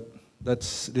 But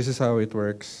this is how it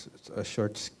works. It's a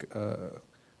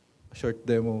short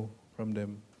demo from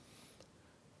them.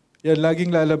 Yan, laging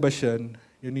lalabas yan.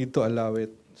 You need to allow it.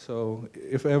 So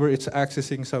if ever it's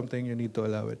accessing something, you need to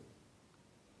allow it.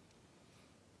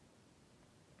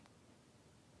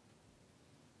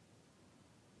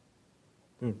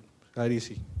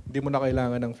 Easy. Hindi mo na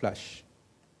kailangan ng flash.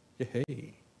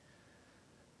 Hey.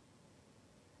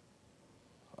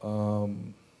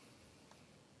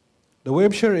 The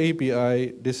WebShare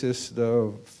API, this is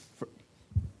the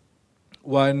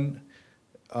one,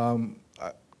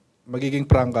 magiging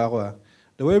prangka ako ah.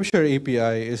 The WebShare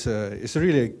API is a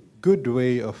really good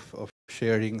way of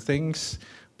sharing things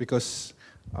because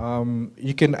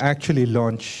you can actually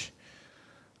launch.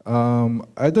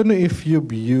 I don't know if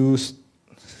you've used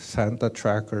Santa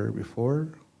Tracker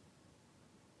before.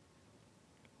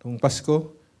 Nung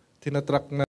Pasko,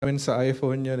 tinatrack namin sa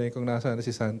iPhone yan kung nasaan na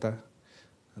si Santa.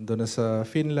 Nandun na sa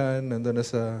Finland, nandun na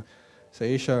sa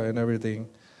Asia and everything.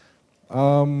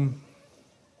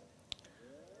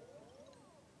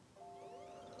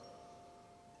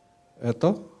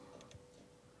 Eto.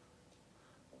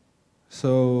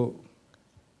 So,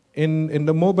 in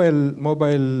the mobile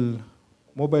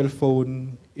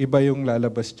phone, iba yung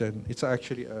lalabas dyan. It's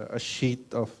actually a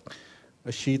sheet of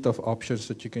options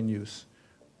that you can use.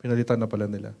 Pinalitan na pala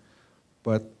nila.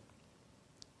 But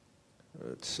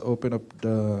let's open up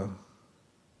the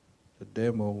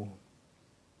demo.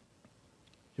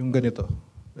 Yung ganito.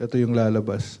 Ito yung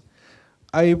lalabas.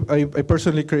 I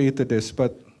personally created this,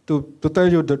 but to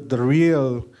tell you the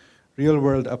real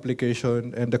world application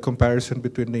and the comparison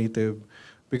between native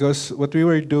Because what we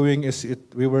were doing is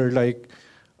we were like,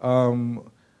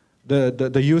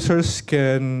 the users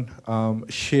can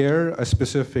share a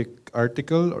specific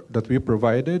article that we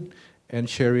provided and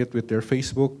share it with their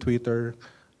Facebook, Twitter,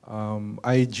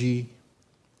 IG.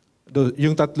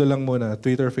 Yung tatlo lang muna,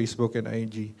 Twitter, Facebook, and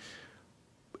IG.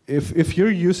 If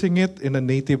you're using it in a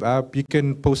native app, you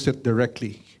can post it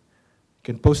directly. You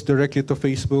can post directly to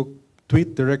Facebook,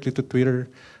 tweet directly to Twitter,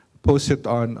 post it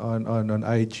on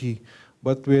IG.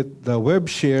 But with the web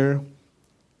share,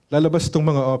 lalabas tong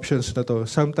mga options na to.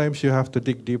 Sometimes you have to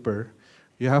dig deeper.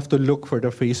 You have to look for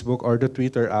the Facebook or the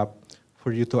Twitter app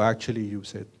for you to actually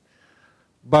use it.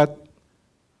 But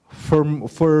from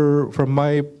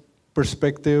my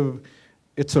perspective,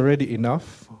 it's already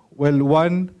enough. Well,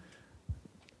 one,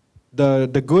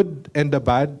 the good and the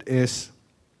bad is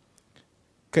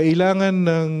kailangan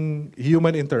ng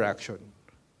human interaction.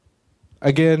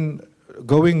 Again,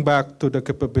 going back to the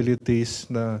capabilities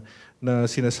na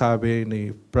sinasabi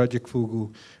ni Project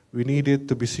Fugu, we need it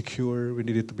to be secure, we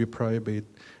need it to be private,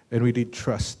 and we need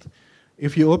trust.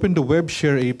 If you open the web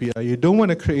share API, you don't want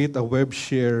to create a web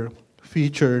share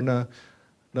feature na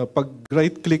pag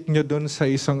right-click nyo doon sa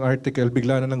isang article,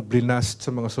 bigla na nang blinast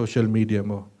sa mga social media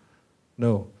mo.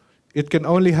 No. It can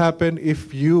only happen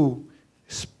if you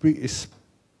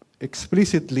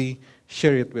explicitly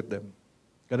share it with them.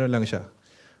 Ganun lang siya.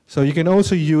 So you can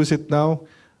also use it now.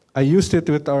 I used it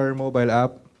with our mobile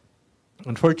app.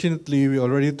 Unfortunately, we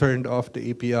already turned off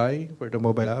the API for the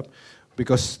mobile app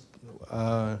because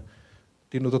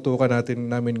tinututukan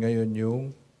namin ngayon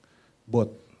yung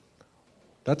bot.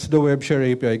 That's the web share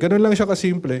API. Ganun lang siya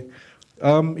kasimple.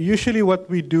 Usually what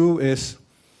we do is,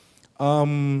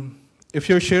 if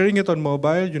you're sharing it on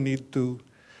mobile, you need to,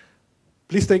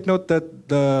 please take note that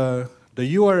the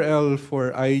URL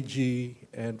for IG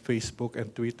and Facebook and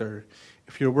Twitter,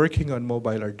 if you're working on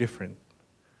mobile, are different.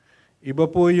 Iba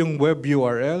po yung web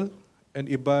URL and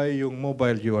iba yung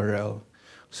mobile URL.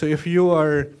 So if you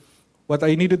are, what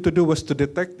I needed to do was to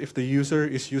detect if the user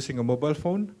is using a mobile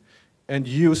phone and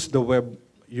use the web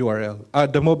URL,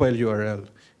 the mobile URL.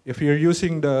 If you're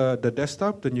using the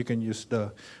desktop, then you can use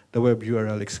the web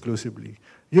URL exclusively.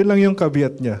 Yun lang yung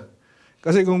caveat niya.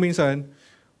 Kasi kung minsan,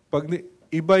 pag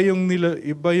iba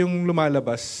yung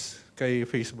lumalabas kay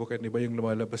Facebook and iba yung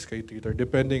lumalabas kay Twitter,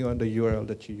 depending on the URL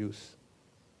that you use.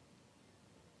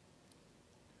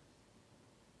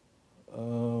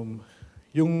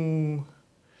 Yung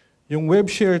web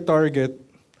share target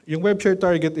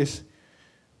is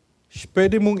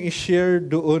pwede mong i-share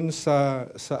doon sa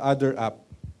other app.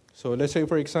 So let's say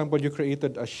for example you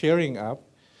created a sharing app,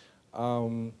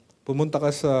 pumunta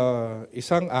ka sa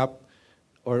isang app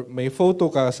or may photo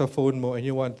ka sa phone mo and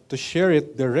you want to share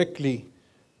it directly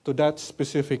to that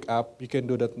specific app, you can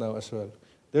do that now as well.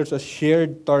 There's a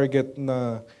shared target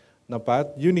na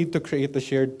path. You need to create a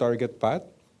shared target path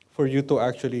for you to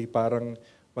actually parang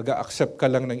mag-accept ka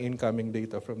lang ng incoming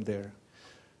data from there.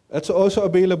 That's also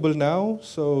available now.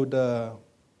 So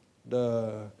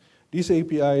this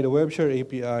API, the web share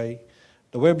API,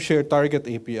 the web share target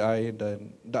API, and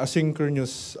then the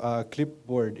asynchronous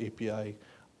clipboard API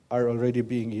are already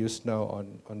being used now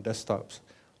on desktops,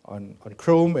 on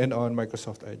Chrome and on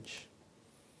Microsoft Edge.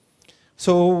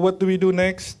 So what do we do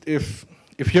next? If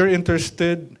you're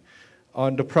interested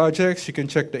on the projects, you can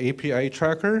check the API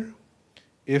tracker.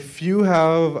 If you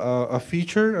have a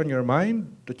feature on your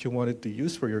mind that you wanted to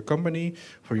use for your company,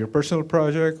 for your personal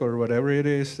project, or whatever it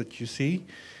is that you see,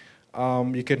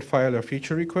 you can file a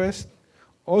feature request.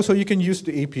 Also, you can use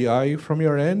the API from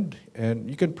your end, and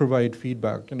you can provide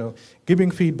feedback.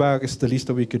 Giving feedback is the least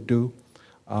that we could do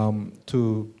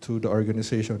to the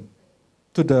organization,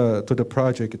 to the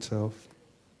project itself.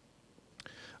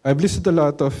 I've listed a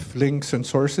lot of links and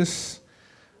sources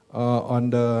on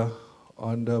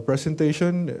the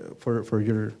presentation for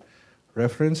your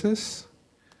references.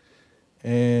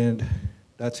 And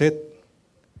that's it.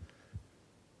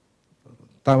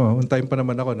 Tama, on time pa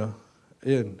naman ako, no?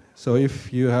 Ayun. So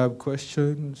if you have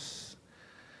questions.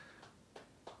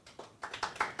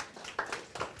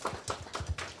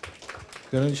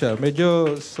 Ganun siya.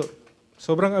 Medyo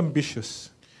sobrang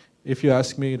ambitious. If you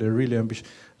ask me, they're really ambitious.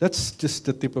 That's just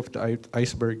the tip of the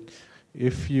iceberg.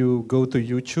 If you go to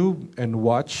YouTube and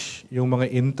watch yung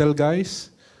mga Intel guys,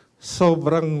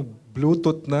 sobrang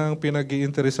Bluetooth na ang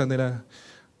pinag-iinteresan nila.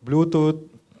 Bluetooth,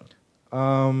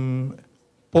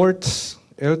 ports,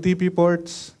 LTP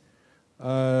ports,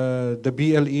 the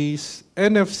BLEs,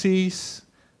 NFCs,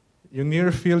 yung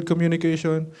near field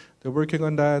communication, they're working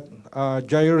on that,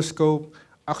 gyroscope,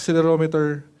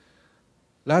 accelerometer,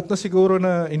 lahat na siguro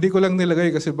na, hindi ko lang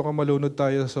nilagay kasi baka malunod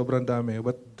tayo sa sobrang dami,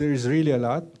 but there's really a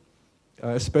lot.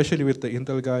 especially with the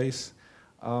Intel guys.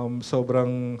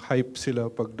 Sobrang hype sila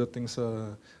pagdating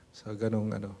sa ganong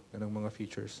mga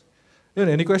features. Yun,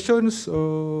 any questions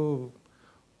o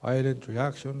violent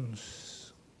reactions?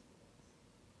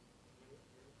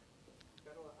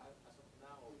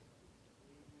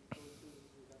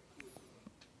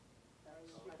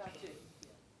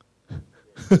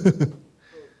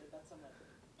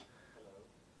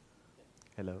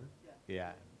 Hello?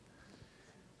 Yeah.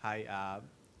 Hi.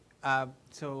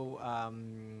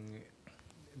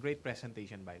 Great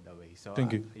presentation, by the way. So,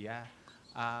 Thank you. yeah.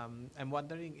 I'm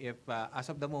wondering if, as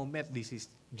of the moment, this is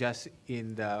just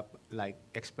in the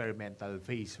experimental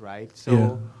phase, right?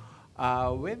 So,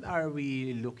 when are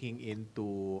we looking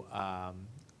into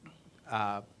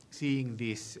seeing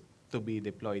this to be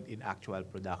deployed in actual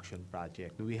production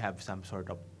project? Do we have some sort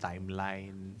of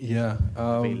timeline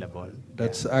available?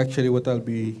 That's actually what I'll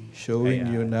be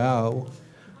showing you Yeah. now.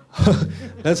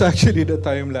 That's actually the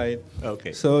timeline.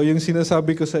 Okay. So yung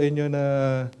sinasabi ko sa inyo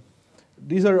na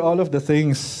these are all of the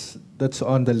things that's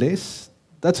on the list.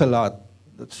 That's a lot.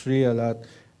 That's really a lot.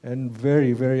 And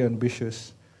very, very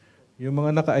ambitious. Yung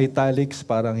mga naka-italics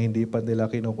parang hindi pa nila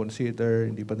kinoconsider,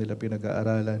 hindi pa nila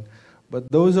pinag-aaralan. But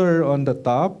those are on the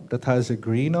top that has a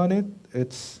green on it.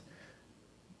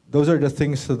 Those are the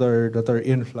things that are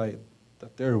in flight,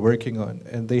 that they're working on.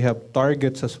 And they have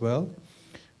targets as well.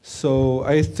 So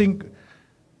I think,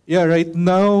 right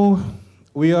now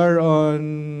we are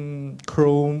on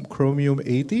Chromium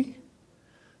 80.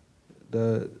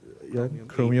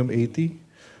 Chromium 80.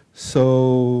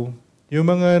 So yung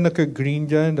mga naka-green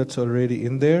dyan, that's already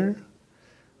in there.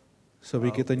 So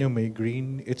makikita nyo may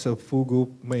green. It's a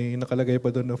Fugu. May nakalagay pa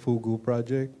doon na Fugu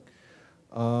project.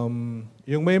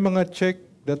 Yung may mga check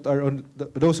that are on,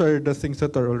 those are the things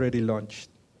that are already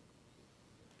launched.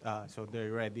 So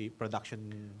they're ready,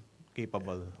 production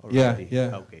capable already?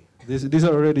 Yeah. Okay. These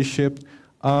are already shipped.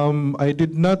 I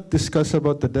did not discuss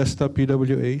about the desktop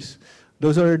PWAs.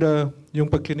 Those are yung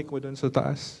pag-clinic mo doon sa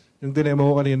taas. Yung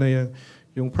dinemo ko kanina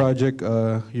yung project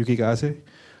Yukikase.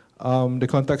 The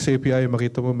contacts API,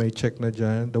 makita mo may check na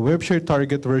dyan. The WebShare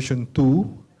target version 2,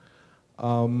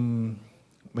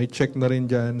 may check na rin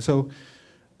dyan. So,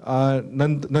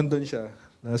 nandun siya.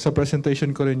 Sa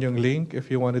presentation ko rin yung link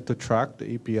if you wanted to track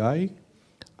the API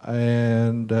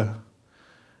and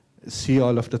see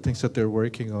all of the things that they're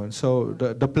working on. So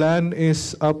the plan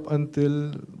is up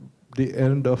until the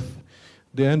end of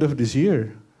this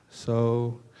year.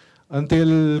 So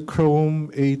until Chrome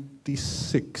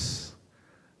 86,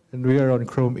 and we are on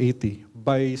Chrome 80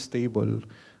 by stable.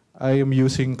 I am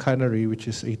using Canary, which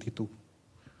is 82.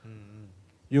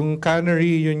 Yung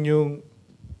Canary, yun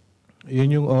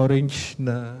yung orange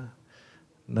na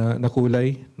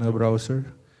kulay na browser.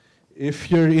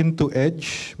 If you're into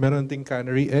Edge, meron ding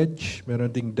Canary Edge,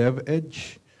 meron ding Dev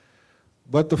Edge.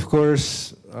 But of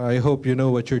course, I hope you know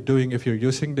what you're doing if you're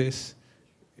using this.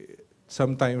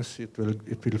 Sometimes it will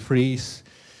freeze.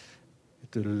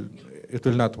 It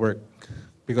will not work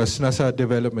because nasa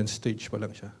development stage pa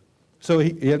lang siya. So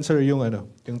yan sir yung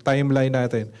timeline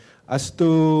natin. As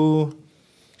to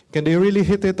can they really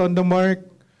hit it on the mark?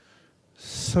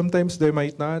 Sometimes they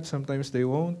might not, sometimes they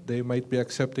won't. They might be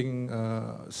accepting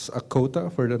a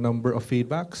quota for the number of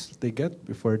feedbacks they get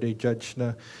before they judge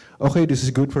na, okay, this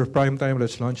is good for prime time,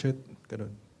 let's launch it.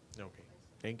 Ganun. Okay,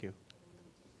 thank you.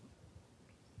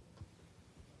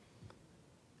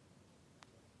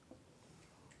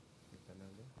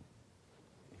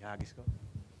 Ihagis ko.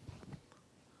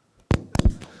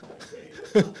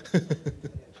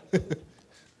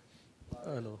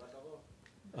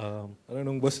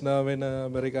 Nung boss namin na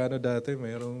Amerikano dati,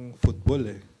 mayroong football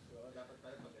eh.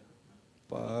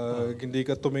 Pag hindi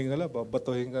ka tumingala,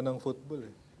 babatuhin ka ng football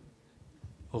eh.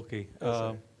 Okay.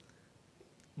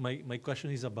 My question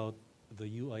is about the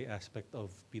UI aspect of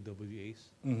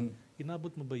PWAs. Mhm.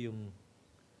 Inabot mo ba yung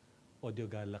Audio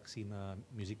Galaxy na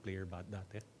music player ba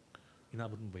dati?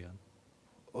 Inabot mo ba yan?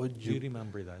 Do you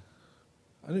remember that?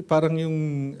 Parang yung,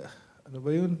 ano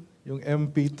ba yun? Yung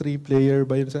MP3 player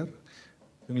ba yun, sir?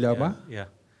 Yung Llama?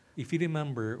 Yeah. If you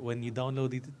remember, when you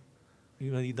downloaded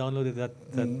that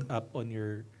app on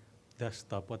your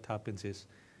desktop, what happens is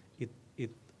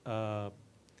it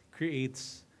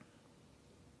creates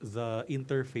the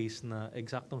interface na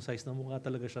eksaktong size na mukha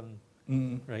talaga siyang,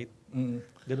 right?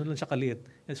 Ganun lang siya kaliit.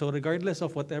 And so regardless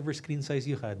of whatever screen size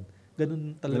you had,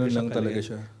 ganun talaga siya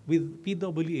kaliit. With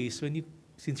PWAs,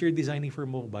 since you're designing for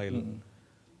mobile,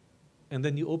 and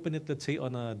then you open it, let's say,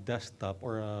 on a desktop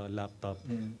or a laptop,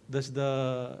 does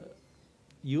the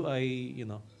UI,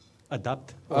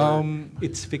 adapt? Or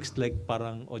it's fixed like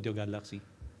parang Audio Galaxy?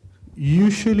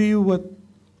 Usually what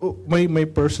Oh, my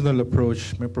personal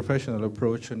approach, my professional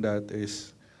approach on that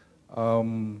is,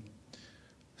 um,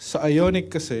 sa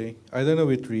Ionic kasi, I don't know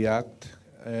with React,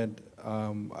 and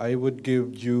I would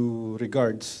give due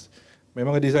regards. May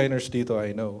mga designers dito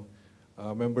I know,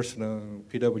 members ng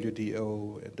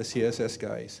PWDO and the CSS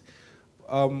guys.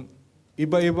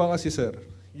 Iba-iba kasi sir.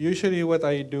 Usually what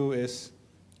I do is,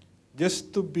 just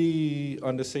to be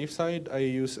on the safe side, I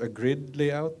use a grid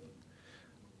layout.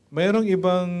 Mayroong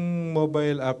ibang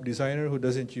mobile app designer who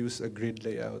doesn't use a grid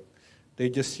layout. They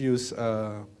just use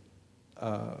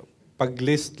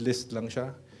pag-list lang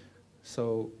siya.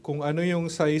 So, kung ano yung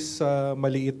size sa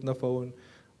maliit na phone,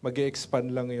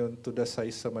 mag-expand lang yon to the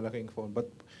size sa malaking phone.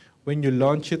 But when you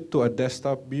launch it to a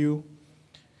desktop view,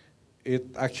 it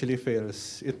actually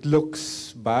fails. It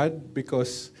looks bad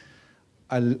because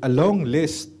a long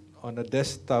list on a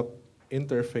desktop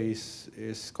interface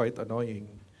is quite annoying.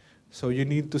 So you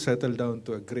need to settle down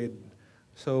to a grid.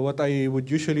 So what I would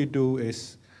usually do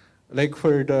is, like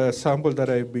for the sample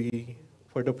that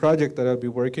for the project that I'll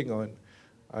be working on,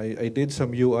 I did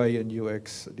some UI and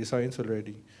UX designs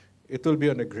already. It will be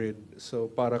on a grid.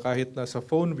 So para kahit nasa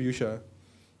phone view siya,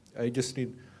 I just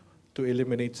need to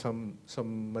eliminate some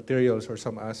materials or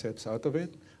some assets out of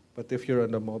it. But if you're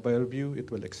on the mobile view, it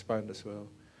will expand as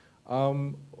well.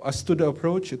 As to the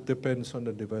approach, it depends on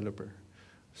the developer.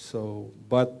 So,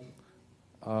 but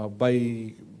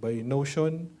by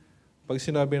notion, pag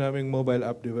sinabi naming mobile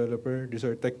app developer, these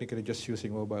are technically just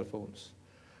using mobile phones.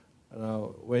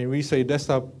 Now, when we say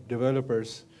desktop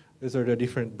developers, these are the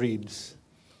different breeds.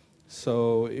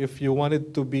 So if you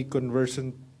wanted to be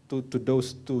conversant to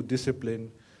those two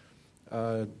disciplines,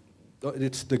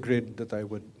 it's the grid that I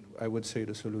would say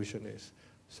the solution is.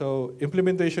 So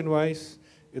implementation-wise,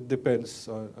 it depends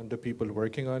on the people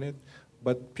working on it.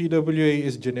 But PWA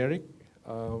is generic.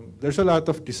 There's a lot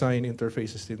of design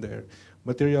interfaces in there.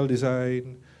 Material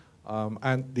design,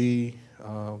 ANT-D,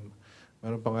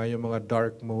 meron pa nga yung mga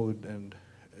dark mode and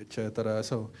etc.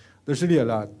 So there's really a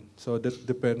lot. So that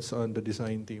depends on the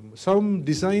design team. Some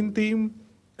design team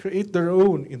create their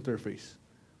own interface.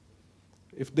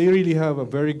 If they really have a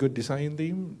very good design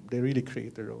team, they really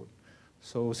create their own.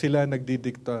 So sila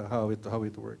nagdidikta how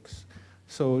it works.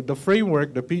 So the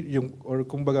framework, yung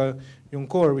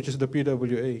core, which is the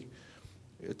PWA,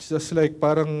 it's just like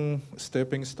parang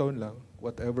stepping stone lang.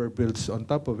 Whatever builds on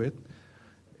top of it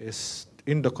is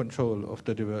in the control of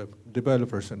the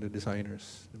developers and the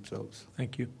designers themselves.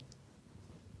 Thank you.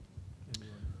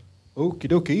 Okie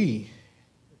dokie.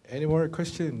 Any more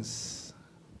questions?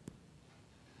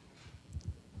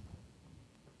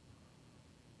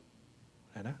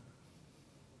 Ana?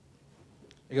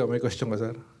 Ikaw, may question ka,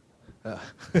 sir?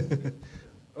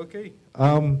 Okay.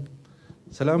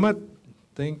 Salamat.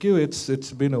 Thank you. It's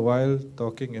been a while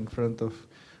talking in front of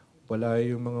wala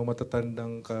yung mga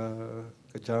matatandang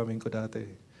ka-jamming ko dati.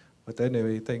 But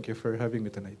anyway, thank you for having me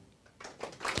tonight.